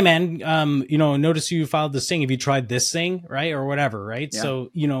like, hey man, notice you filed this thing. Have you tried this thing? Right. Or whatever. Right. Yeah.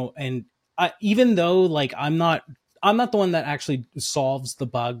 So, and even though like, I'm not the one that actually solves the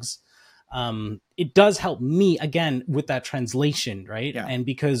bugs. It does help me again with that translation. Right. Yeah. And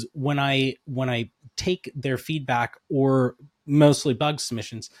because when I take their feedback or mostly bug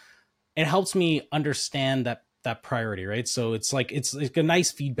submissions, it helps me understand that priority, right? So it's like a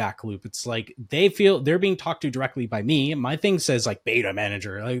nice feedback loop. It's like they feel they're being talked to directly by me. My thing says like beta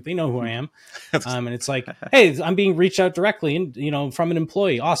manager, like they know who I am. And it's like, hey, I'm being reached out directly and from an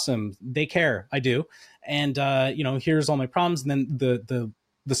employee. Awesome. They care. I do. And here's all my problems. And then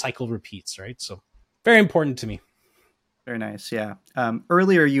the cycle repeats, right? So very important to me. Very nice. Yeah.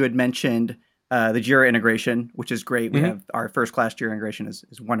 Earlier you had mentioned the Jira integration, which is great. We have our first class Jira integration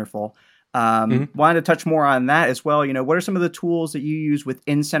is wonderful. Wanted to touch more on that as well. What are some of the tools that you use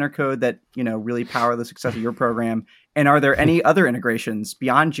within Center Code that, really power the success of your program? And are there any other integrations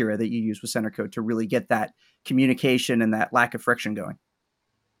beyond Jira that you use with Center Code to really get that communication and that lack of friction going?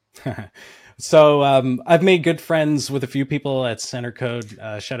 So I've made good friends with a few people at Center Code.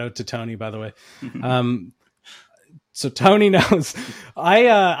 Shout out to Tony, by the way. So Tony knows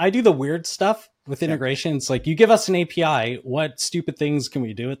I do the weird stuff with integrations. Like you give us an API, what stupid things can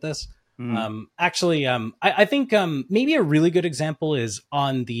we do with this? I think maybe a really good example is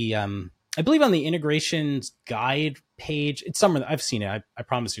on the, I believe on the integrations guide page. It's somewhere I've seen it. I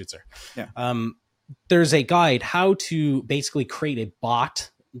promise you it's there. Yeah. There's a guide how to basically create a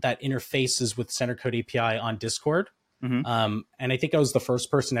bot that interfaces with Center Code API on Discord. And I think I was the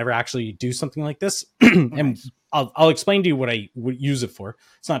first person to ever actually do something like this. And I'll explain to you what I would use it for.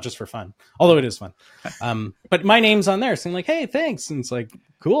 It's not just for fun, although it is fun. But my name's on there saying like, hey, thanks. And it's like,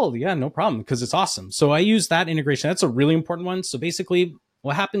 cool. Yeah, no problem. Because it's awesome. So I use that integration. That's a really important one. So basically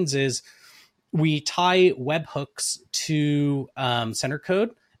what happens is we tie webhooks to Center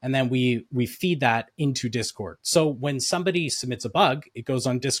Code. And then we feed that into Discord. So when somebody submits a bug, it goes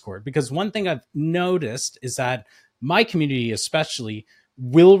on Discord. Because one thing I've noticed is that my community especially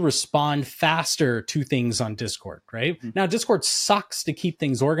will respond faster to things on Discord, right? Now, Discord sucks to keep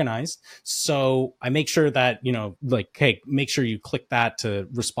things organized. So I make sure that, hey, make sure you click that to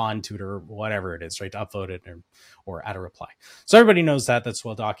respond to it or whatever it is, right? To upload it or add a reply. So everybody knows that. That's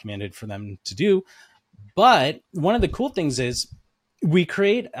well documented for them to do. But one of the cool things is we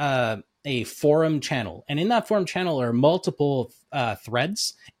create a forum channel. And in that forum channel are multiple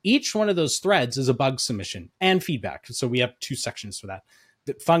threads. Each one of those threads is a bug submission and feedback. So we have 2 sections for that.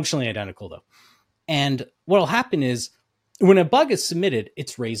 Functionally identical though. And what'll happen is when a bug is submitted,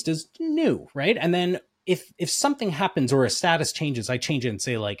 it's raised as new, right? And then if something happens or a status changes, I change it and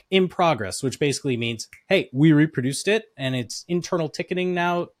say like in progress, which basically means, hey, we reproduced it and it's internal ticketing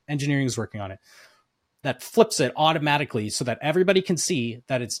now. Engineering is working on it. That flips it automatically so that everybody can see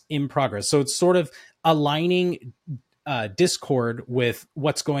that it's in progress. So it's sort of aligning Discord with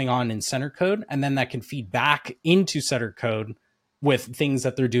what's going on in Center Code, and then that can feed back into Center Code with things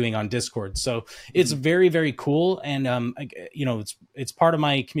that they're doing on Discord. So it's very, very cool. And, it's part of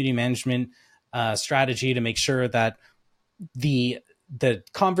my community management strategy to make sure that the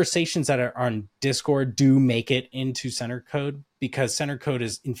conversations that are on Discord do make it into Center Code, because Center Code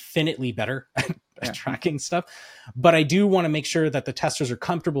is infinitely better at tracking stuff. But I do want to make sure that the testers are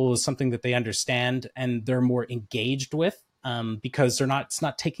comfortable with something that they understand and they're more engaged with, because it's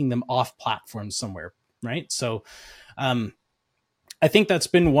not taking them off platform somewhere. Right. So, I think that's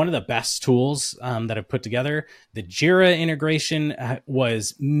been one of the best tools that I've put together. The Jira integration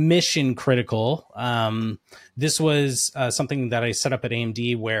was mission critical. This was something that I set up at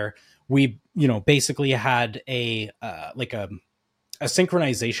AMD where we, basically had a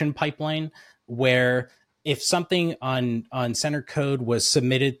synchronization pipeline where if something on Center Code was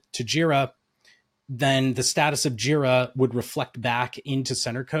submitted to Jira, then the status of Jira would reflect back into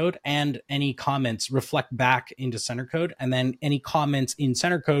Center Code, and any comments reflect back into Center Code. And then any comments in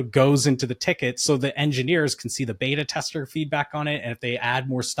Center Code goes into the ticket so the engineers can see the beta tester feedback on it. And if they add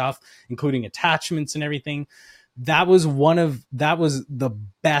more stuff, including attachments and everything, that was the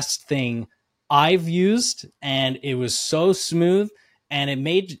best thing I've used. And it was so smooth. And it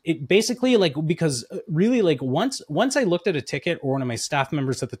made it basically because really once I looked at a ticket, or one of my staff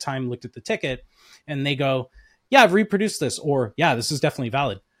members at the time looked at the ticket and they go, yeah, I've reproduced this, or yeah, this is definitely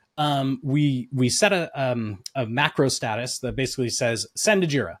valid. We set a macro status that basically says send to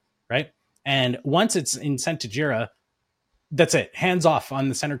Jira, right? And once it's sent to Jira, that's it. Hands off on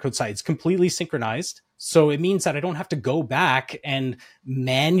the center code side. It's completely synchronized. So it means that I don't have to go back and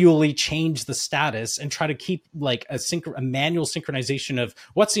manually change the status and try to keep like a manual synchronization of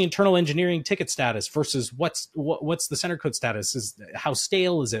what's the internal engineering ticket status versus what's the center code status, is how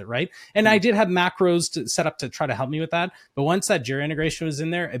stale is it, right? And I did have macros set up to try to help me with that. But once that Jira integration was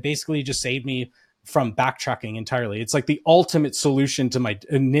in there, it basically just saved me from backtracking entirely. It's like the ultimate solution to my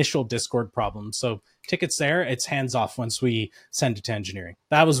initial Discord problem. So tickets there, it's hands off once we send it to engineering.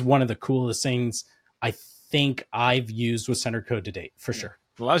 That was one of the coolest things I think I've used with center code to date, for sure.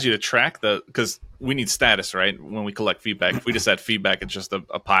 It allows you to track because we need status, right? When we collect feedback, if we just add feedback, it's just a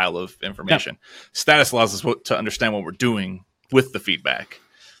pile of information. Yep. Status allows us to understand what we're doing with the feedback.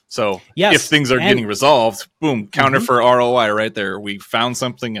 So if things are getting resolved, boom, counter for ROI right there. We found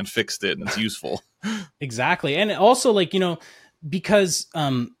something and fixed it, and it's useful. Exactly. And also, like, because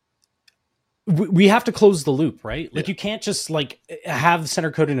we have to close the loop, right? Like, you can't just like have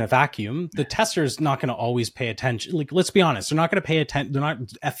center code in a vacuum. The tester's not going to always pay attention. Like, let's be honest, they're not going to pay attention. They're not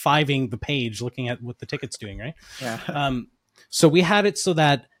F5ing the page looking at what the ticket's doing, right? Yeah. So we had it so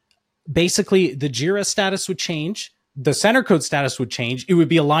that basically the Jira status would change, the center code status would change. It would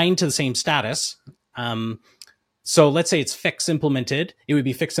be aligned to the same status. So let's say it's fix implemented. It would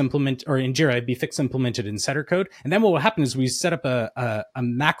be fix implement, or in Jira, it'd be fix implemented in center code. And then what will happen is we set up a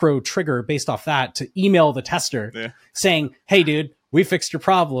macro trigger based off that to email the tester saying, hey, dude, we fixed your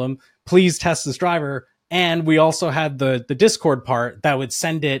problem. Please test this driver. And we also had the Discord part that would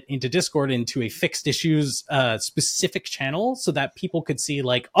send it into Discord into a fixed issues specific channel so that people could see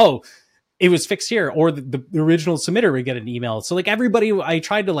like, oh, it was fixed here, or the original submitter would get an email. So like everybody, I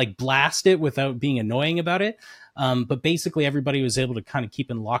tried to like blast it without being annoying about it. But basically everybody was able to kind of keep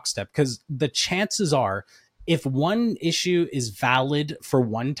in lockstep, because the chances are if one issue is valid for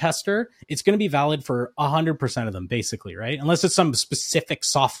one tester, it's going to be valid for 100% of them, basically, right? Unless it's some specific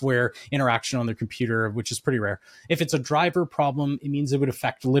software interaction on their computer, which is pretty rare. If it's a driver problem, it means it would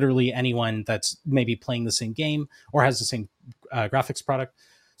affect literally anyone that's maybe playing the same game or has the same graphics product.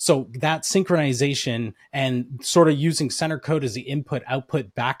 So that synchronization and sort of using center code as the input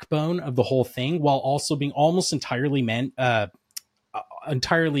output backbone of the whole thing, while also being almost entirely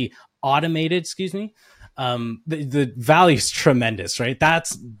entirely automated, the value is tremendous, right?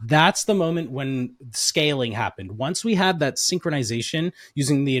 That's the moment when scaling happened. Once we had that synchronization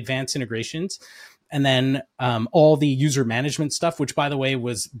using the advanced integrations, and then all the user management stuff, which by the way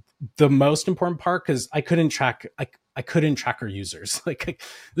was the most important part, because I couldn't track our users. Like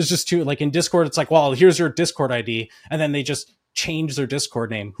there's just too, like in Discord, it's like, well, here's your Discord ID, and then they just change their Discord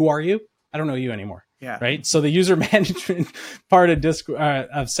name. Who are you? I don't know you anymore. Yeah. Right. So the user management part of Discord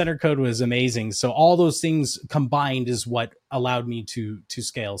of center code was amazing. So all those things combined is what allowed me to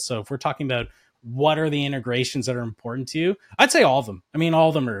scale. So if we're talking about what are the integrations that are important to you, I'd say all of them. I mean, all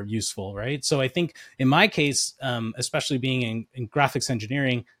of them are useful, right? So I think in my case, especially being in graphics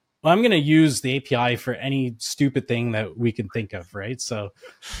engineering, well, I'm going to use the API for any stupid thing that we can think of, right? So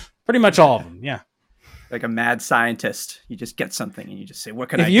pretty much all of them, yeah. Like a mad scientist, you just get something and you just say, "What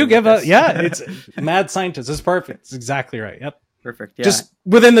can I do?" If you give with this? it's mad scientist. It's perfect. It's exactly right. Yep. Perfect. Yeah. Just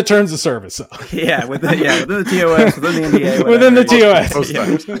within the terms of service. So. within the TOS, within the NDA, within the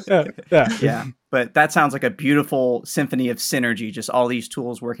TOS. Yeah. But that sounds like a beautiful symphony of synergy, just all these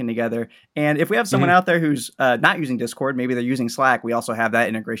tools working together. And if we have someone out there who's not using Discord, maybe they're using Slack, we also have that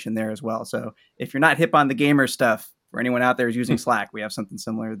integration there as well. So if you're not hip on the gamer stuff, for anyone out there who's using Slack, we have something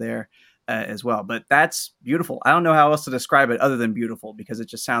similar there as well. But that's beautiful. I don't know how else to describe it other than beautiful, because it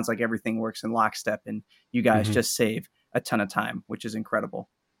just sounds like everything works in lockstep and you guys just save a ton of time, which is incredible.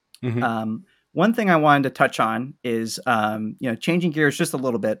 One thing I wanted to touch on is, changing gears just a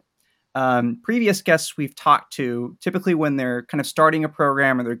little bit. Previous guests we've talked to, typically when they're kind of starting a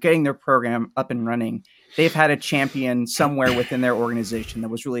program or they're getting their program up and running, they've had a champion somewhere within their organization that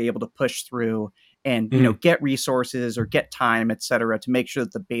was really able to push through and, get resources or get time, et cetera, to make sure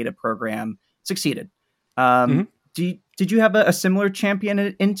that the beta program succeeded. Did you have a similar champion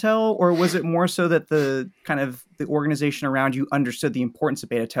at Intel, or was it more so that the organization around you understood the importance of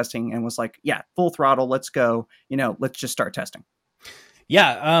beta testing and was like, yeah, full throttle, let's go, let's just start testing?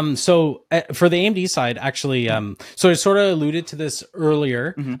 Yeah. So for the AMD side, actually, so I sort of alluded to this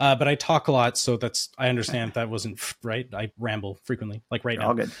earlier, but I talk a lot. So I understand that wasn't right. I ramble frequently, like right now.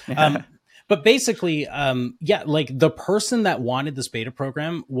 All good. But basically, like the person that wanted this beta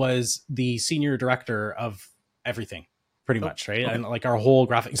program was the senior director of everything, pretty much. Right. Okay. And like our whole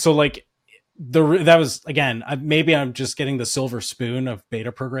graphic. So like that was, again, maybe I'm just getting the silver spoon of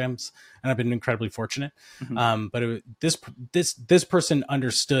beta programs, and I've been incredibly fortunate. But this person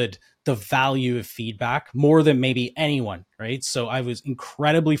understood the value of feedback more than maybe anyone, right? So I was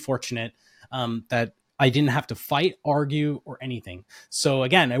incredibly fortunate that I didn't have to fight, argue, or anything. So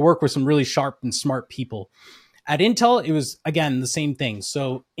again, I work with some really sharp and smart people. At Intel, it was, again, the same thing.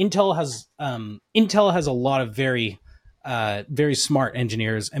 So Intel has a lot of very smart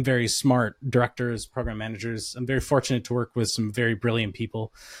engineers and very smart directors, program managers. I'm very fortunate to work with some very brilliant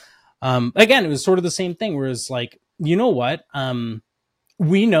people. Again, it was sort of the same thing, where it's like, you know what? They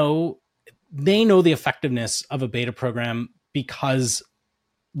know the effectiveness of a beta program because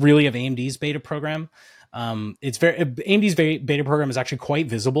really of AMD's beta program. AMD's beta program is actually quite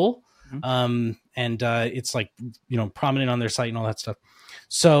visible. And it's like, prominent on their site and all that stuff.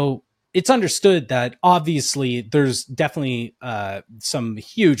 So it's understood that obviously there's definitely some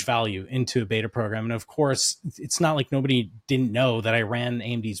huge value into a beta program. And of course, it's not like nobody didn't know that I ran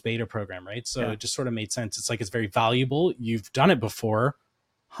AMD's beta program, right? So It just sort of made sense. It's like, it's very valuable. You've done it before.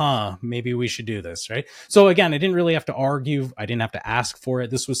 Maybe we should do this, right? So again, I didn't really have to argue. I didn't have to ask for it.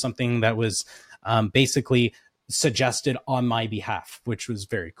 This was something that was basically suggested on my behalf, which was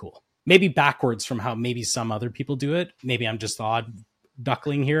very cool. Maybe backwards from how maybe some other people do it. Maybe I'm just the odd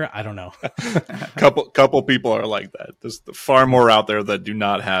duckling here. I don't know. couple people are like that. There's far more out there that do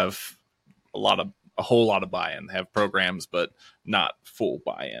not have a whole lot of buy-in. They have programs, but not full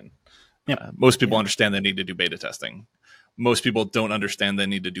buy-in. Yep. Most people understand they need to do beta testing. Most people don't understand they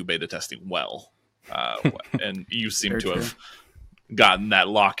need to do beta testing well. And you seem to have gotten that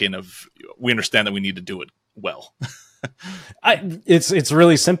lock-in of, we understand that we need to do it well. It's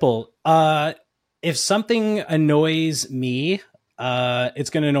really simple. If something annoys me, it's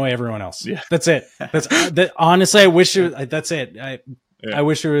going to annoy everyone else. Yeah. That's it. Honestly, I wish that's it. I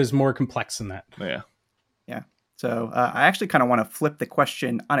wish it was more complex than that. Yeah. Yeah. So I actually kind of want to flip the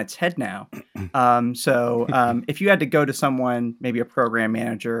question on its head now. If you had to go to someone, maybe a program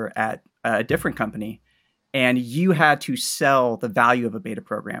manager at a different company, and you had to sell the value of a beta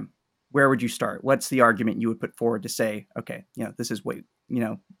program, where would you start? What's the argument you would put forward to say, okay, this is what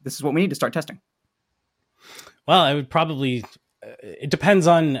we need to start testing? Well, I would probably, it depends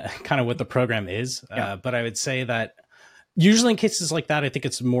on kind of what the program is. But I would say that usually in cases like that, I think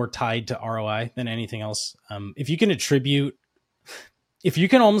it's more tied to ROI than anything else. If you can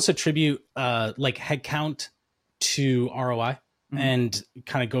almost attribute like headcount to ROI and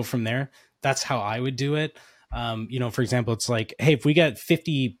kind of go from there, that's how I would do it. For example, it's like, hey, if we get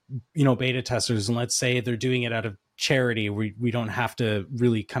 50, beta testers, and let's say they're doing it out of charity, we don't have to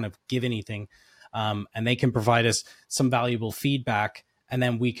really kind of give anything. And they can provide us some valuable feedback, and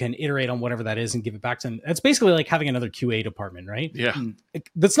then we can iterate on whatever that is and give it back to them. It's basically like having another QA department, right? Yeah.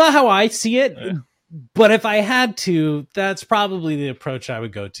 That's not how I see it, but if I had to, that's probably the approach I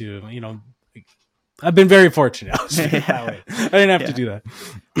would go to. I've been very fortunate. I didn't have to do that.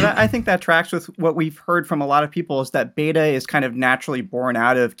 But I think that tracks with what we've heard from a lot of people, is that beta is kind of naturally born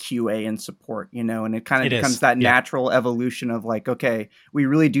out of QA and support, and it kind of becomes that natural evolution of like, okay, we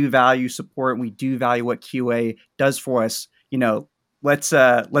really do value support, and we do value what QA does for us. Let's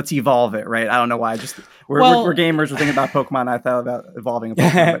evolve it, right? I don't know why. We're gamers. We're thinking about Pokemon. I thought about evolving a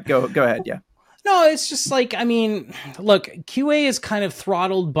Pokemon, but go ahead. Yeah. No, it's just like, look, QA is kind of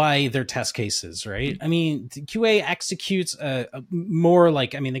throttled by their test cases, right? QA executes more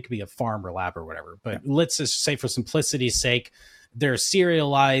like, they could be a farm or lab or whatever, but let's just say for simplicity's sake, they're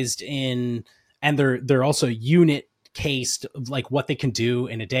serialized and they're also unit cased, like what they can do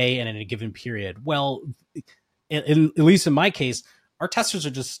in a day and in a given period. Well, at least in my case, our testers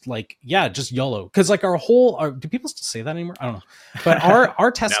are just like, just YOLO. Because like do people still say that anymore? I don't know. But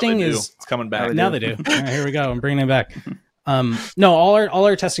our testing it's coming back. Now they do. All right, here we go. I'm bringing it back. No, all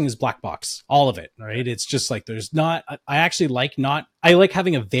our testing is black box, all of it. Right? It's just like there's not. I like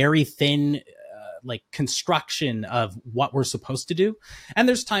having a very thin like construction of what we're supposed to do. And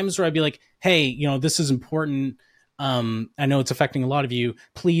there's times where I'd be like, hey, this is important. I know it's affecting a lot of you.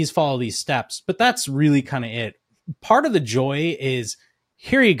 Please follow these steps. But that's really kind of it. Part of the joy is,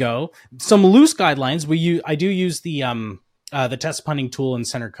 here you go, some loose guidelines. I do use the test punting tool in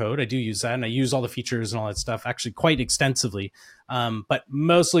Center Code. I do use that, and I use all the features and all that stuff actually quite extensively, but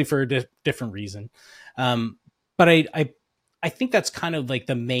mostly for a different reason. But I think that's kind of like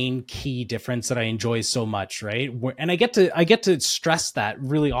the main key difference that I enjoy so much, right? And I get to stress that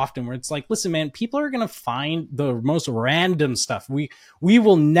really often, where it's like, listen, man, people are going to find the most random stuff. We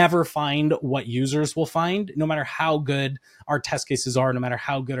will never find what users will find, no matter how good our test cases are, no matter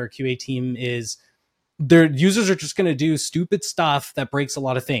how good our QA team is. their users are just going to do stupid stuff that breaks a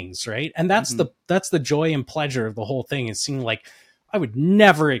lot of things, right? And that's the joy and pleasure of the whole thing, is seeing like, I would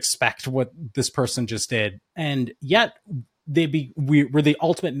never expect what this person just did, and yet we were the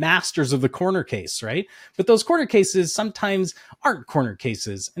ultimate masters of the corner case, right? But those corner cases sometimes aren't corner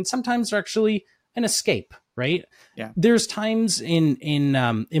cases, and sometimes they're actually an escape, right? Yeah. There's times in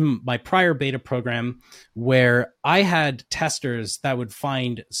my prior beta program where I had testers that would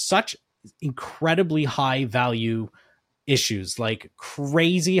find such incredibly high value issues, like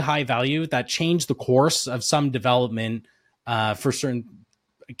crazy high value, that changed the course of some development for certain,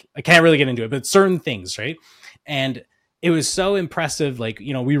 I can't really get into it, but certain things, right? And it was so impressive. Like,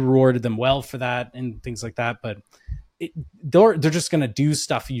 you know, we rewarded them well for that and things like that, but they're just going to do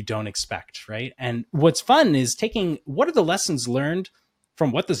stuff you don't expect, right? And what's fun is taking what are the lessons learned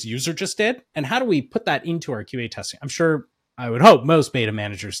from what this user just did, and how do we put that into our QA testing? I'm sure, I would hope most beta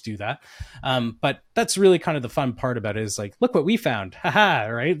managers do that. But that's really kind of the fun part about it, is like, look what we found. Haha,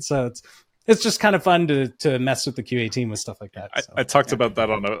 right? So it's just kind of fun to mess with the QA team with stuff like that. So, I talked about that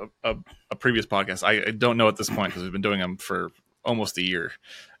on a previous podcast. I don't know at this point, because we've been doing them for almost a year.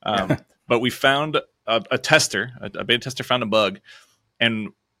 But we found a beta tester found a bug, and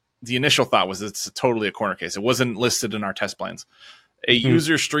the initial thought was it's totally a corner case. It wasn't listed in our test plans. A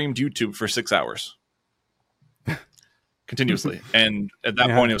user streamed YouTube for 6 hours continuously, and at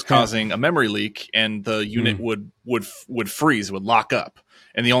that point it was causing a memory leak, and the unit would freeze, would lock up,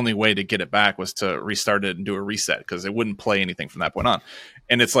 and the only way to get it back was to restart it and do a reset, because it wouldn't play anything from that point on.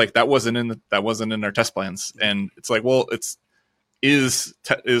 And it's like, that wasn't in our test plans. And it's like, well, is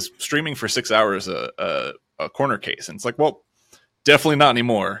streaming for 6 hours a corner case? And it's like, well, definitely not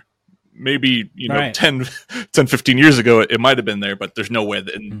anymore. Maybe, 10, 15 years ago, it might have been there, but there's no way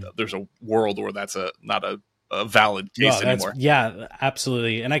that there's a world where that's not a valid case anymore. Yeah,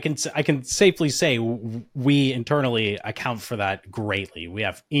 absolutely. And I can safely say we internally account for that greatly. We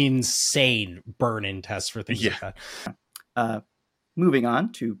have insane burn-in tests for things like that. Moving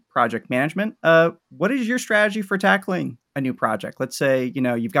on to project management. What is your strategy for tackling a new project? Let's say,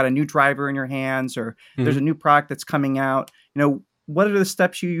 you've got a new driver in your hands, or there's a new product that's coming out. What are the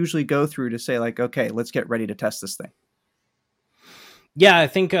steps you usually go through to say, like, okay, let's get ready to test this thing? Yeah, I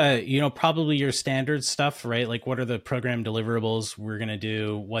think, probably your standard stuff, right? Like, what are the program deliverables we're going to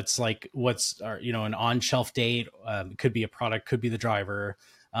do? What's our, an on-shelf date? Could be a product, could be the driver,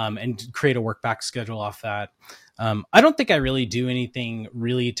 and create a work back schedule off that. I don't think I really do anything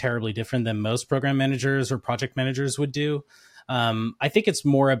really terribly different than most program managers or project managers would do. I think it's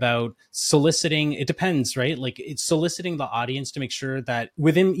more about soliciting. It depends, right? Like, it's soliciting the audience to make sure that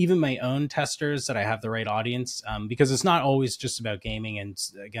within even my own testers that I have the right audience, because it's not always just about gaming. And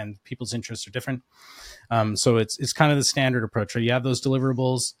again, people's interests are different. So it's kind of the standard approach, right? You have those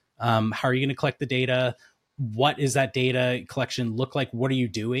deliverables. How are you going to collect the data? What is that data collection look like? What are you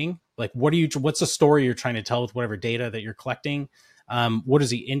doing? Like, what's the story you're trying to tell with whatever data that you're collecting? What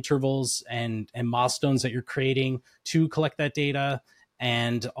is the intervals and milestones that you're creating to collect that data?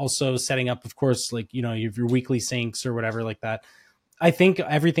 And also setting up, of course, like, your weekly syncs or whatever like that. I think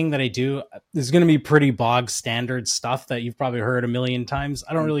everything that I do is going to be pretty bog standard stuff that you've probably heard a million times.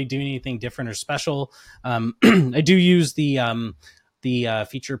 I don't really do anything different or special. I do use the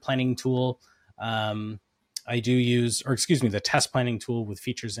feature planning tool. I do use, the test planning tool with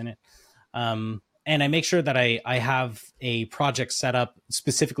features in it. And I make sure that I have a project set up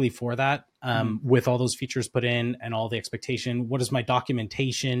specifically for that, with all those features put in and all the expectation. What is my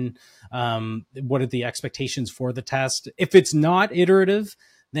documentation? What are the expectations for the test? If it's not iterative,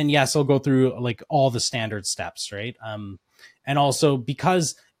 then yes, I'll go through like all the standard steps, right? And also,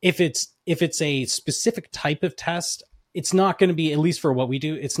 because if it's a specific type of test, it's not going to be, at least for what we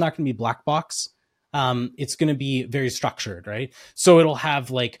do, it's not going to be black box. It's going to be very structured, right? So it'll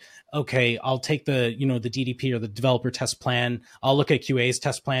have like, okay, I'll take the, the DDP or the developer test plan. I'll look at QA's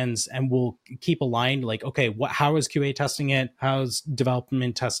test plans, and we'll keep aligned. Like, okay, how is QA testing it? How's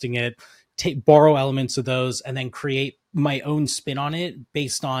development testing it? Borrow elements of those, and then create my own spin on it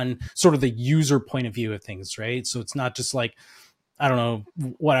based on sort of the user point of view of things, right? So it's not just like, I don't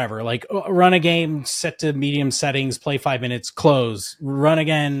know, whatever, like run a game, set to medium settings, play 5 minutes, close, run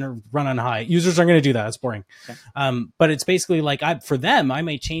again, run on high. Users aren't going to do that. It's boring. Okay. But it's basically like, for them, I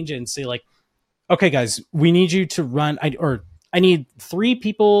may change it and say like, okay, guys, we need you to run, I need 3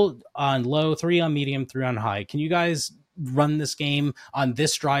 people on low, 3 on medium, 3 on high. Can you guys run this game on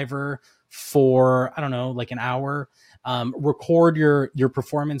this driver for, I don't know, like an hour, record your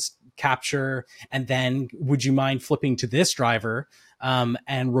performance capture, and then would you mind flipping to this driver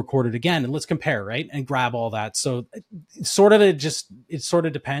and record it again, and let's compare, right? And grab all that. So it sort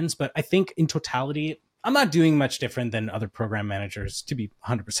of depends, but I think in totality, I'm not doing much different than other program managers, to be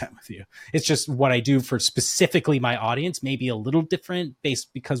 100% with you. It's just what I do for specifically my audience, maybe a little different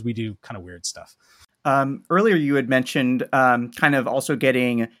based because we do kind of weird stuff. Earlier, you had mentioned kind of also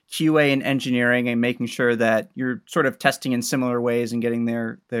getting QA and engineering and making sure that you're sort of testing in similar ways and getting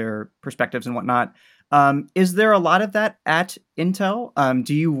their perspectives and whatnot. Is there a lot of that at Intel?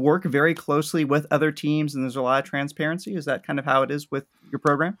 Do you work very closely with other teams and there's a lot of transparency? Is that kind of how it is with your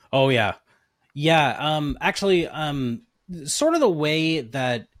program? Oh, yeah. Yeah. Actually, sort of the way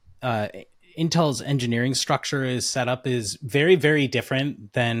that Intel's engineering structure is set up is very, very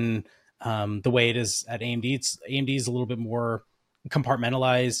different than the way it is at AMD. AMD is a little bit more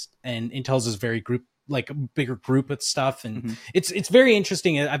compartmentalized, and Intel's is very like a bigger group of stuff, and it's very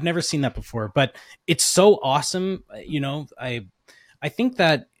interesting. I've never seen that before, but it's so awesome. I think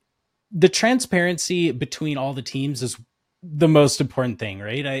that the transparency between all the teams is the most important thing,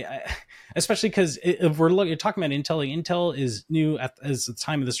 right? I especially because if you're talking about Intel, like Intel is new as the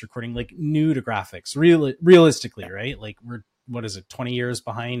time of this recording, like new to graphics, realistically, right? Like we're 20 years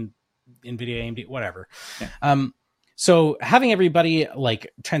behind NVIDIA, AMD, whatever. Yeah. So having everybody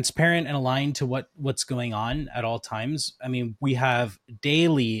like transparent and aligned to what's going on at all times. I mean, we have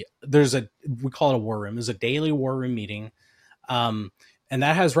we call it a war room. There's a daily war room meeting. And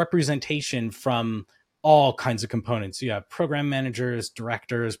that has representation from all kinds of components. You have program managers,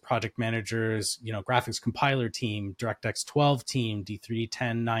 directors, project managers, graphics compiler team, DirectX 12 team, D3,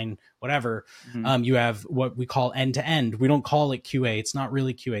 10, 9, whatever. You have what we call end-to-end. We don't call it QA. It's not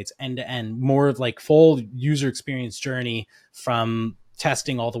really QA. It's end-to-end, more of like full user experience journey from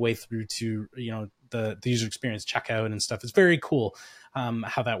testing all the way through to, the user experience checkout and stuff. It's very cool.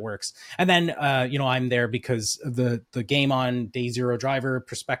 How that works. And then, I'm there because of the game on day zero driver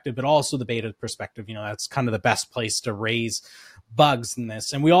perspective, but also the beta perspective. That's kind of the best place to raise bugs in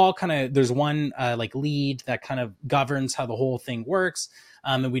this. And we all there's one like lead that kind of governs how the whole thing works.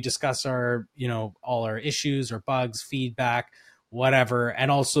 And we discuss our, all our issues or bugs, feedback, whatever,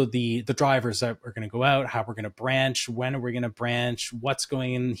 and also the drivers that are going to go out, how we're going to branch, when are we going to branch, what's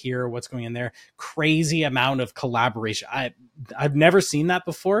going in here, what's going in there. Crazy amount of collaboration. I've never seen that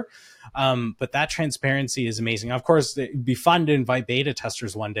before, but that transparency is amazing. Of course, it'd be fun to invite beta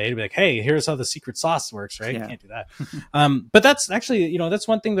testers one day to be like, hey, here's how the secret sauce works, right? Yeah. You can't do that. But that's actually, that's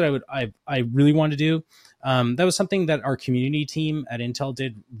one thing that I really want to do. That was something that our community team at Intel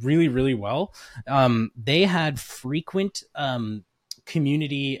did really, really well. They had frequent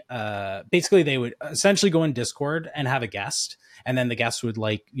community. Basically, they would essentially go in Discord and have a guest, and then the guest would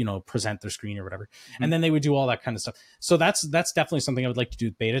present their screen or whatever, and then they would do all that kind of stuff. So that's definitely something I would like to do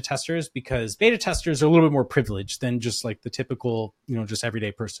with beta testers, because beta testers are a little bit more privileged than just like the typical, just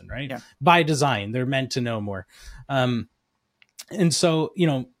everyday person, right? Yeah. By design, they're meant to know more. And so,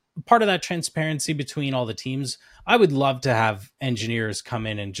 part of that transparency between all the teams, I would love to have engineers come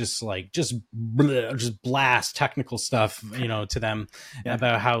in and just blast technical stuff, to them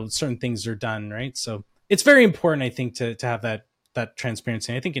about how certain things are done. Right. So it's very important, I think, to have that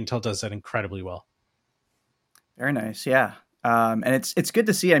transparency. I think Intel does that incredibly well. Very nice. Yeah. And it's good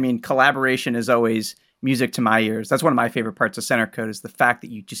to see. I mean, collaboration is always music to my ears. That's one of my favorite parts of Center Code, is the fact that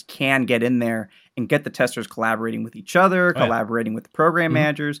you just can get in there and get the testers collaborating with each other, collaborating with the program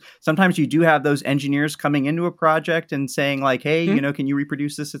managers. Sometimes you do have those engineers coming into a project and saying like, hey, can you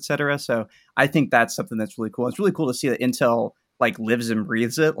reproduce this, et cetera. So I think that's something that's really cool. It's really cool to see that Intel like lives and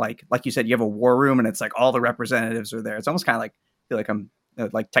breathes it. Like you said, you have a war room and it's like all the representatives are there. It's almost kind of like, I feel like I'm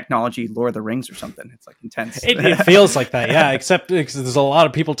like technology Lord of the Rings or something. It's like intense. It feels like that, yeah, except because there's a lot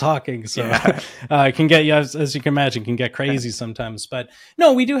of people talking, so it can get you, as you can imagine, can get crazy sometimes. But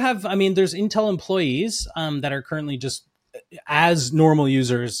no, we do have, there's Intel employees that are currently just as normal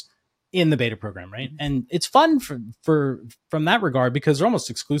users in the beta program, right? And it's fun from that regard, because they're almost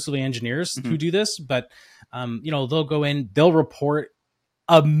exclusively engineers who do this. But they'll go in, they'll report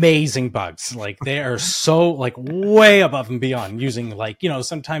amazing bugs. Like they are so like way above and beyond using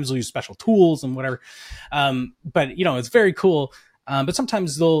sometimes they'll use special tools and whatever. But it's very cool. But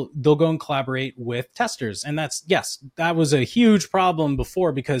sometimes they'll go and collaborate with testers. And that was a huge problem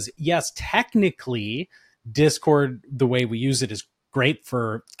before, because technically Discord, the way we use it, is great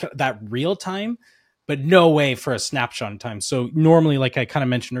for that real time, but no way for a snapshot in time. So normally, like I kind of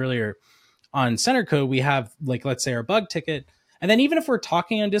mentioned earlier, on Center Code, we have let's say our bug ticket. And then even if we're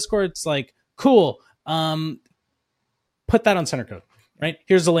talking on Discord, it's like, cool, put that on Center Code. right?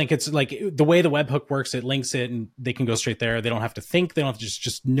 Here's the link. It's like the way the webhook works, it links it and they can go straight there. They don't have to think. They don't have to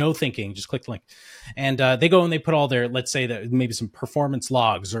just no thinking, just click the link. And they go and they put all their, let's say that maybe some performance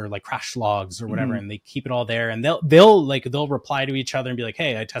logs or like crash logs or whatever, and they keep it all there, and they'll reply to each other and be like,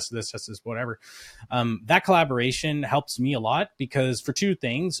 hey, I tested this, whatever. That collaboration helps me a lot because for two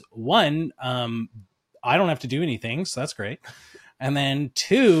things. One, I don't have to do anything, so that's great. And then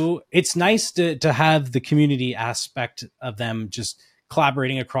two, it's nice to have the community aspect of them just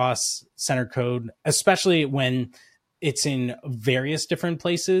collaborating across Center Code, especially when it's in various different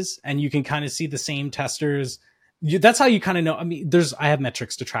places and you can kind of see the same testers. That's how you kind of know. I mean, I have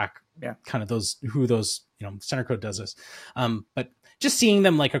metrics to track kind of those Center Code does this. But just seeing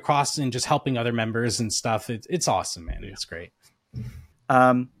them like across and just helping other members and stuff, it's awesome, man. It's great.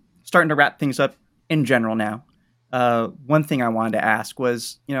 Starting to wrap things up in general now. One thing I wanted to ask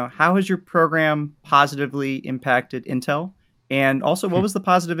was, how has your program positively impacted Intel? And also, what was the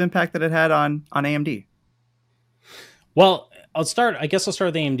positive impact that it had on AMD? Well, I'll start with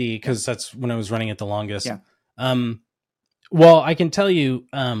AMD because that's when I was running it the longest. Yeah. Well, I can tell you,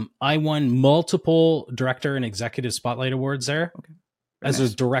 I won multiple director and executive spotlight awards there as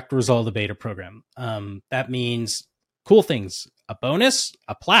a direct result of the beta program. That means cool things, a bonus,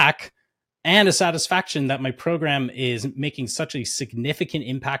 a plaque, and a satisfaction that my program is making such a significant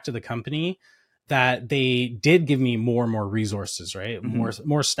impact to the company that they did give me more and more resources, right? Mm-hmm.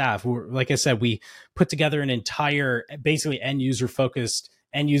 More staff. Like I said, we put together an entire, basically end user focused,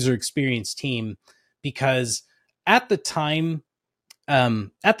 end user experience team, because at the time,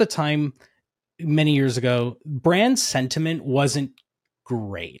 many years ago, brand sentiment wasn't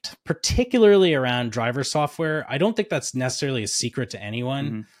great, particularly around driver software. I don't think that's necessarily a secret to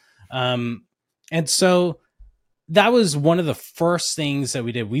anyone. Mm-hmm. And so that was one of the first things that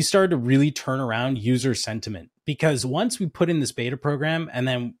we did. We started to really turn around user sentiment, because once we put in this beta program and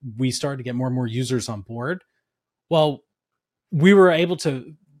then we started to get more and more users on board, well, we were able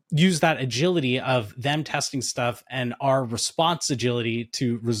to use that agility of them testing stuff and our response agility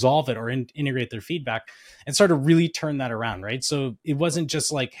to resolve it or integrate their feedback and start to really turn that around, right? So it wasn't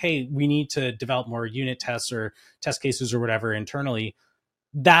just like, hey, we need to develop more unit tests or test cases or whatever internally.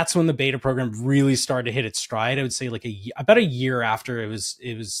 That's when the beta program really started to hit its stride. I would say like about a year after it was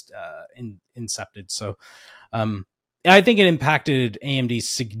incepted. So I think it impacted AMD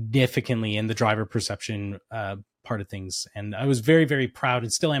significantly in the driver perception part of things. And I was very, very proud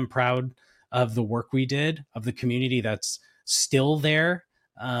and still am proud of the work we did, of the community that's still there,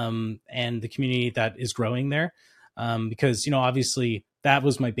 and the community that is growing there. Because, obviously that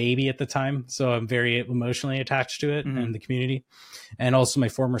was my baby at the time. So I'm very emotionally attached to it and the community, and also my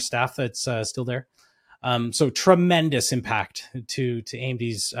former staff that's still there. So tremendous impact to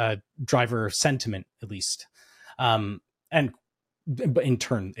AMD's driver sentiment, at least. And in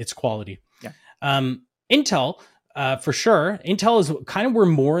turn, its quality. Yeah. Intel, for sure. Intel is kind of, we're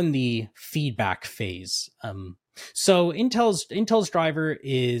more in the feedback phase. So Intel's driver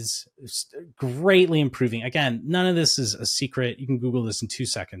is greatly improving. Again, none of this is a secret. You can Google this in 2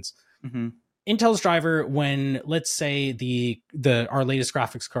 seconds. Mm-hmm. Intel's driver, when let's say our latest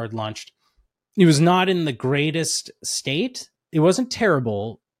graphics card launched, it was not in the greatest state. It wasn't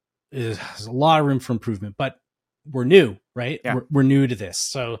terrible. There's a lot of room for improvement, but we're new, right? Yeah. We're new to this.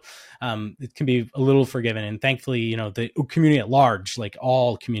 So it can be a little forgiven. And thankfully, the community at large, like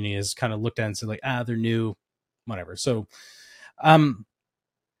all community, has kind of looked at it and said like, they're new, whatever. So,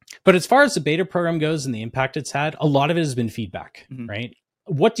 but as far as the beta program goes and the impact it's had, a lot of it has been feedback, right?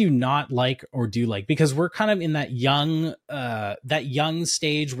 What do you not like or do you like? Because we're kind of in that young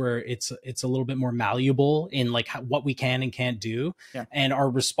stage where it's a little bit more malleable in like what we can and can't do. Yeah. And our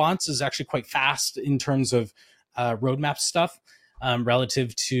response is actually quite fast in terms of roadmap stuff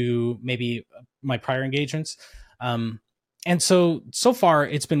relative to maybe my prior engagements. And so far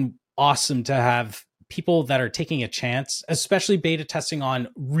it's been awesome to have people that are taking a chance, especially beta testing on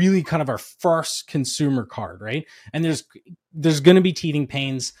really kind of our first consumer card, right? And there's going to be teething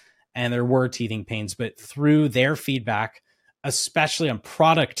pains, and there were teething pains, but through their feedback, especially on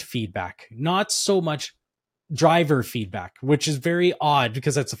product feedback, not so much driver feedback, which is very odd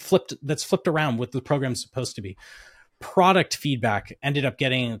because that's flipped around what the program's supposed to be. Product feedback ended up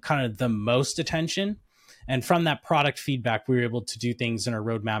getting kind of the most attention. And from that product feedback, we were able to do things in our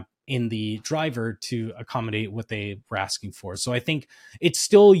roadmap in the driver to accommodate what they were asking for. So I think it's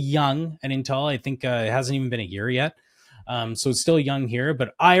still young at Intel. I think it hasn't even been a year yet. So it's still young here,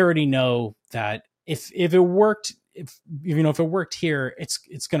 but I already know that if it worked, if it worked here,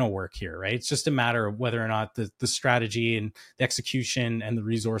 it's going to work here, right? It's just a matter of whether or not the strategy and the execution and the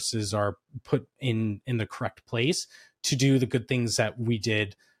resources are put in the correct place to do the good things that we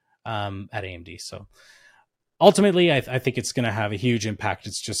did at AMD. So ultimately, I think it's going to have a huge impact.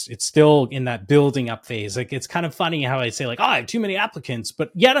 It's still in that building up phase. Like, it's kind of funny how I say like, oh, I have too many applicants, but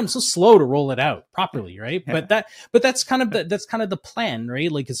yet I'm so slow to roll it out properly, right? Yeah. But that's kind of the plan,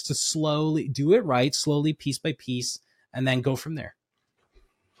 right? Like, it's to slowly do it right, slowly, piece by piece, and then go from there.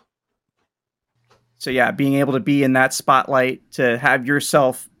 So yeah, being able to be in that spotlight, to have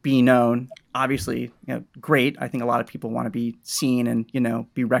yourself be known, obviously, great. I think a lot of people want to be seen and,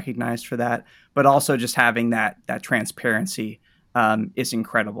 be recognized for that, but also just having that transparency is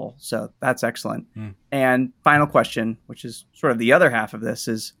incredible. So that's excellent. And final question, which is sort of the other half of this,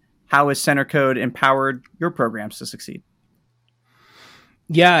 is how has Center Code empowered your programs to succeed?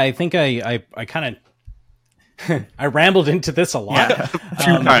 Yeah, I think I kind of I rambled into this a lot,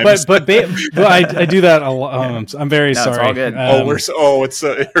 times. but I do that a lot. I'm very sorry. It's all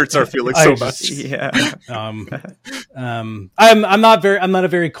good. It hurts our feelings so much. Yeah. I'm not a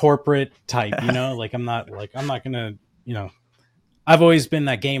very corporate type, like I'm not gonna, I've always been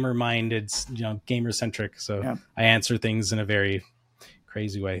that gamer minded, gamer centric. So yeah. I answer things in a very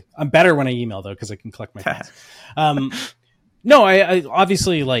crazy way. I'm better when I email though, because I can collect my thoughts. No, I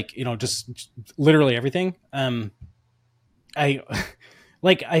obviously just literally everything. I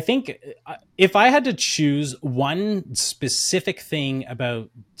think if I had to choose one specific thing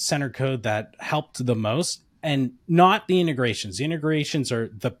about Center Code that helped the most, and not the integrations are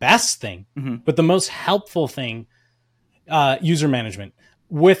the best thing, but the most helpful thing, user management,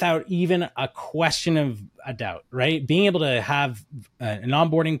 without even a question of a doubt, right? Being able to have an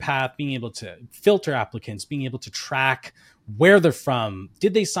onboarding path, being able to filter applicants, being able to track where they're from,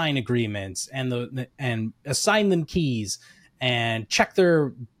 did they sign agreements, and assign them keys, and check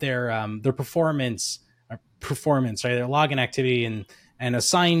their performance, right? Their login activity, and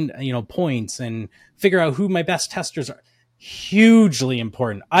assign points, and figure out who my best testers are. Hugely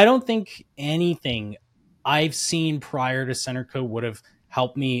important. I don't think anything I've seen prior to Center Code would have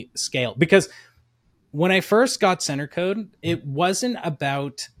helped me scale, because when I first got Center Code, it wasn't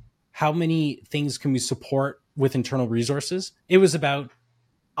about how many things can we support with internal resources. It was about,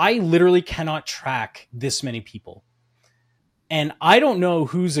 I literally cannot track this many people, and I don't know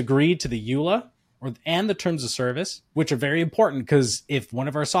who's agreed to the EULA and the terms of service, which are very important, because if one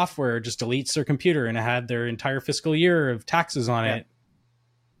of our software just deletes their computer and it had their entire fiscal year of taxes on it,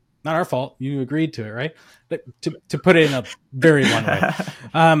 not our fault. You agreed to it, right? But to put it in a very blunt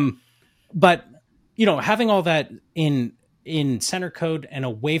way. But having all that in Center Code, and a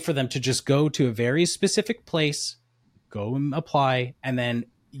way for them to just go to a very specific place, go and apply, and then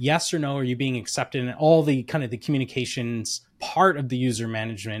yes or no, are you being accepted, and all the kind of the communications part of the user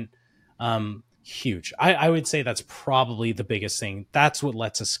management, huge. I would say that's probably the biggest thing. That's what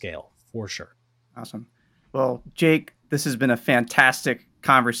lets us scale, for sure. Awesome. Well, Jake, this has been a fantastic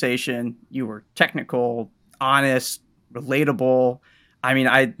conversation. You were technical, honest, relatable. I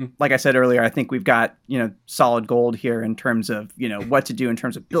mean, like I said earlier, I think we've got, solid gold here in terms of, what to do in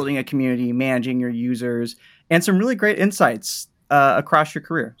terms of building a community, managing your users, and some really great insights across your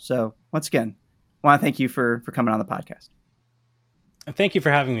career. So once again, I want to thank you for coming on the podcast. Thank you for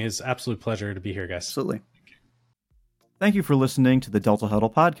having me. It's an absolute pleasure to be here, guys. Absolutely. Thank you for listening to the Delta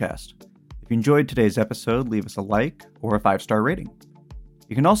Huddle podcast. If you enjoyed today's episode, leave us a like or a 5-star rating.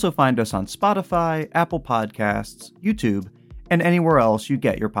 You can also find us on Spotify, Apple Podcasts, YouTube, and anywhere else you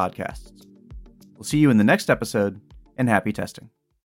get your podcasts. We'll see you in the next episode, and happy testing.